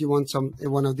that. If you want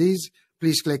one of these,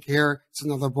 please click here. It's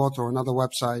another bot or another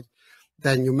website.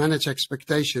 Then you manage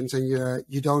expectations, and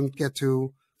you don't get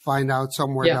to find out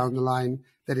somewhere down the line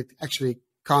that it actually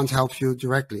can't help you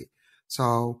directly.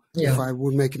 So if I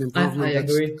would make an improvement, I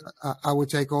agree. I would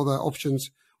take all the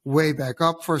options way back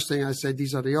up. First thing I say,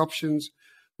 these are the options.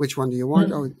 Which one do you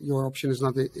want? Oh, your option is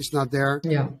not there.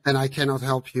 Yeah. And I cannot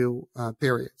help you,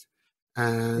 period.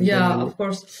 And of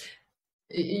course.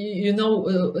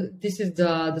 This is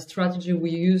the strategy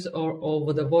we use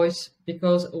over the voice,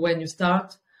 because when you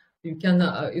start, you can't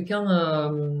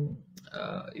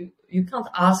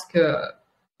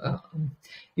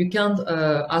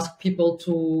ask people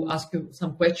to ask you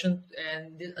some question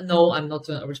and no, I'm not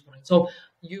responding. So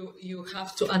you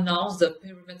have to announce the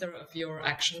perimeter of your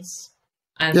actions,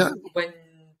 and when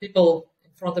people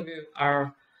in front of you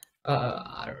are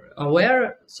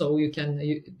aware, so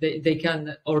they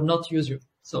can or not use you.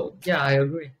 So I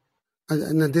agree.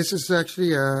 And this is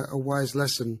actually a wise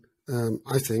lesson,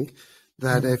 I think,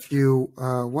 that if you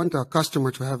want a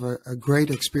customer to have a great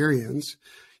experience,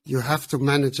 you have to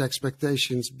manage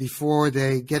expectations before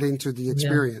they get into the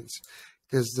experience,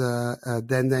 because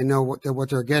then they know what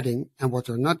they're getting and what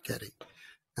they're not getting,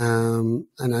 and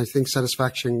I think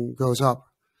satisfaction goes up.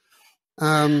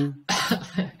 I agree.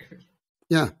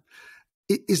 Yeah.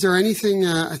 Is there anything?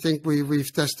 I think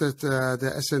we've tested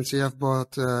the SNCF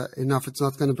bot enough. It's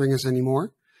not going to bring us any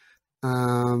more.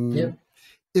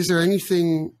 Is there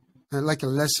anything like a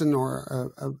lesson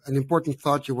or an important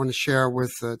thought you want to share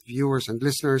with viewers and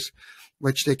listeners,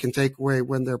 which they can take away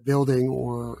when they're building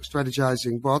or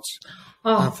strategizing bots,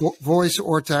 voice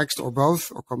or text or both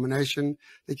or combination?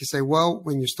 They can say, well,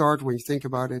 when you think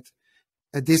about it,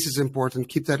 this is important.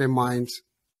 Keep that in mind.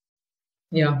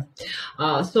 Yeah.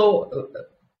 So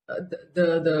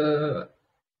the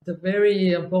the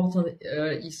very important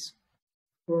is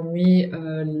for me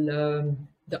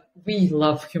we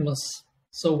love humans,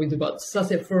 so we do bots. So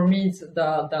for me, it's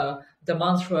the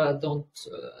mantra don't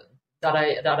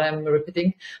that I'm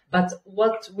repeating. But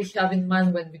what we have in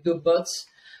mind when we do bots,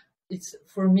 it's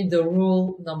for me the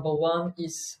rule number one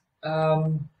is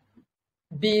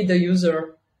be the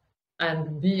user,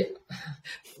 and be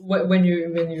when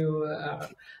you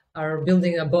are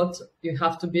building a bot, you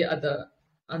have to be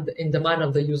in the mind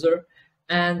of the user,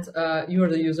 and you are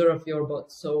the user of your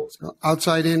bot. So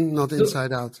outside in, not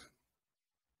inside out.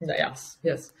 Yes.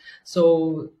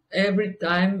 So every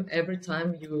time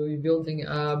you're building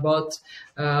a bot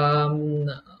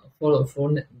for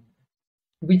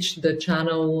which the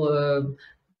channel,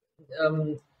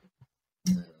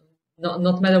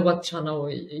 not matter what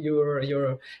channel you're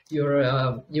in,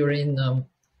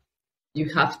 you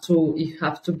have to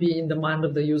be in the mind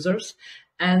of the users,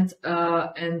 and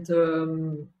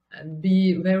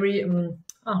be very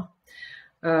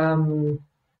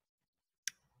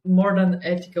more than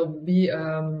ethical. Be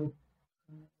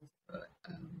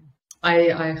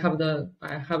I have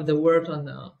the word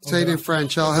on. Say it in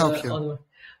French. I'll help you.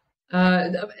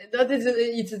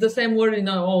 It's the same word in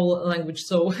all language.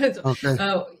 So okay.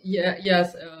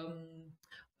 Yes.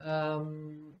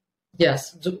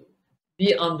 Yes.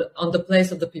 Be on the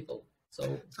place of the people.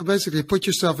 So basically, put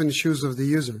yourself in the shoes of the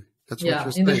user. That's what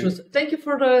you're saying. In the shoes. Thank you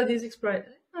for this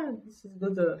expression. This is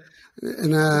good.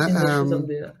 In the shoes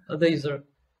of the user.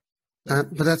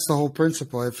 But that's the whole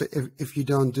principle. If you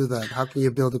don't do that, how can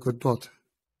you build a good bot?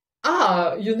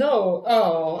 I know.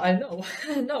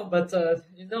 No, but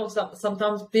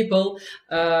sometimes people,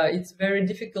 it's very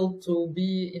difficult to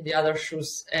be in the other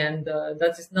shoes, and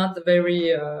that is not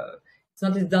very. It's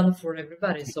not done for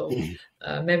everybody. So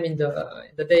maybe in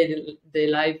the day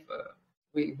life,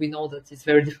 we know that it's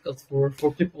very difficult for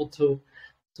people to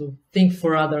think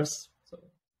for others.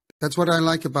 That's what I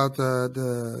like about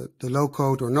the low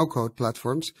code or no code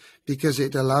platforms, because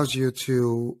it allows you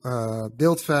to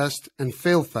build fast and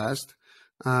fail fast,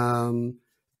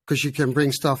 because you can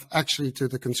bring stuff actually to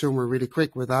the consumer really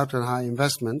quick without a high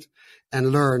investment,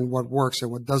 and learn what works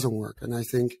and what doesn't work. And I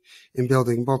think in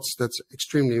building bots, that's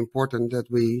extremely important,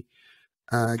 that we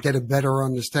get a better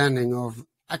understanding of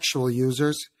actual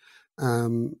users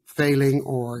failing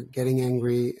or getting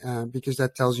angry, because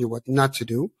that tells you what not to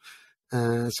do.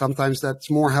 Sometimes that's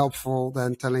more helpful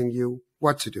than telling you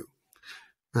what to do,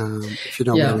 if you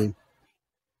know what I mean.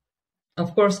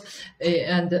 Of course,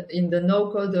 and in the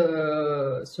no-code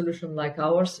solution like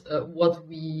ours, what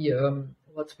we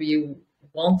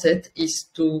wanted is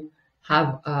to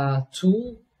have a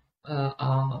tool,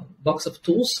 a box of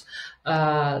tools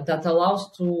that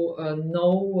allows to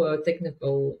know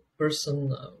technical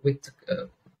person with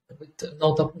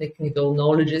no technical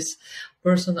knowledges,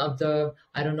 person of the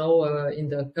in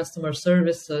the customer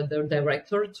service, the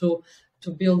director, to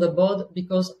build a bot,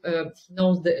 because he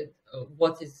knows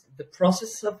what is the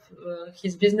process of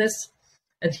his business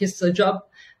and his job,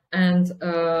 and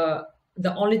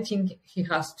the only thing he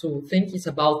has to think is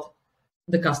about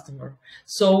the customer.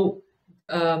 So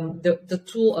the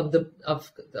tool of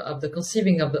the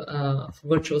conceiving of the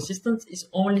virtual assistant is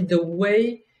only the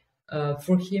way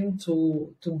for him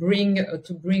to bring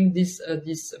this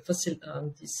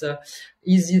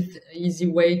easy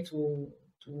way to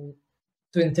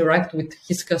interact with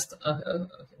his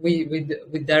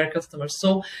with their customers.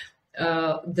 So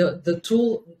the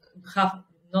tool have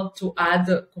not to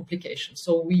add complications.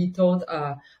 So we thought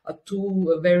a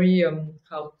tool very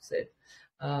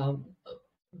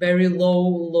very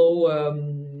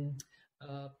low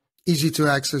easy to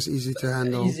access, easy to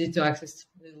handle,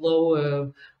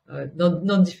 low.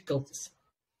 No difficulties.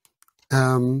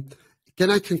 Can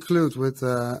I conclude with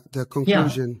the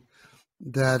conclusion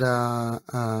that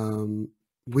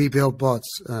we build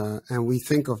bots and we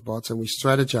think of bots and we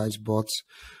strategize bots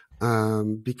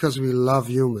because we love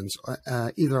humans,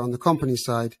 either on the company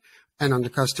side and on the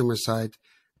customer side,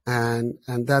 and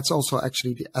that's also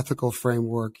actually the ethical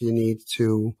framework you need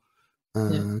to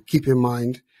keep in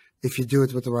mind. If you do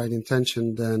it with the right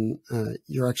intention, then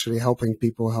you're actually helping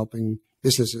people, helping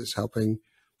businesses, helping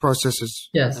processes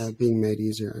being made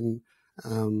easier. And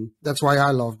that's why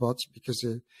I love bots, because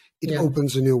it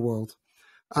opens a new world.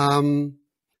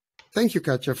 Thank you,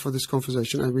 Katya, for this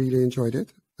conversation. I really enjoyed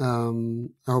it. I hope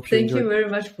you enjoyed it. Thank you very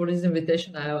much for this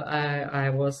invitation.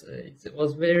 It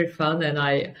was very fun, and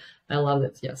I loved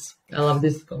it. Yes, I love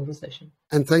this conversation.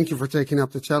 And thank you for taking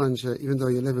up the challenge, even though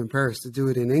you live in Paris, to do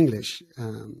it in English.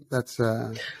 I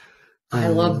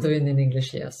love doing it in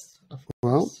English. Yes, of course.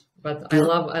 Well, But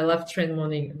I love train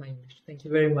morning my English. Thank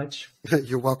you very much.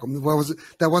 You're welcome.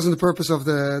 That wasn't the purpose of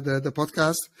the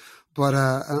podcast, but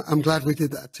I'm glad we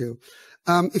did that too.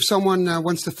 If someone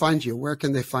wants to find you, where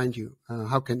can they find you?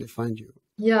 How can they find you?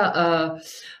 Yeah,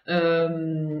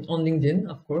 on LinkedIn,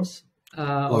 of course.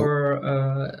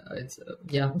 It's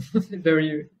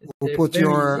very. We'll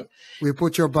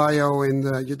put your bio in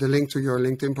the link to your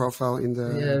LinkedIn profile in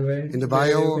the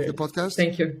bio of the podcast.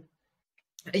 Thank you.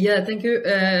 Yeah, thank you.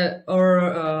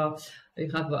 You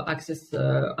have access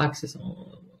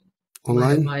on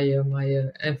online. My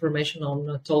information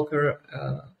on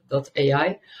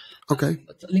talker.ai. Okay.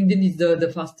 But LinkedIn is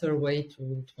the faster way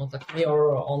to contact me,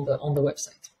 or on the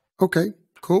website. Okay,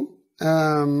 cool.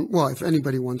 Well, if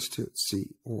anybody wants to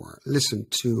see or listen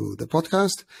to the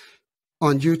podcast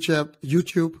on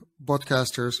YouTube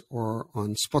Podcasters, or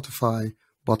on Spotify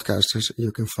Podcasters,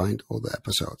 you can find all the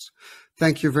episodes.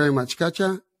 Thank you very much,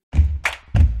 Katya,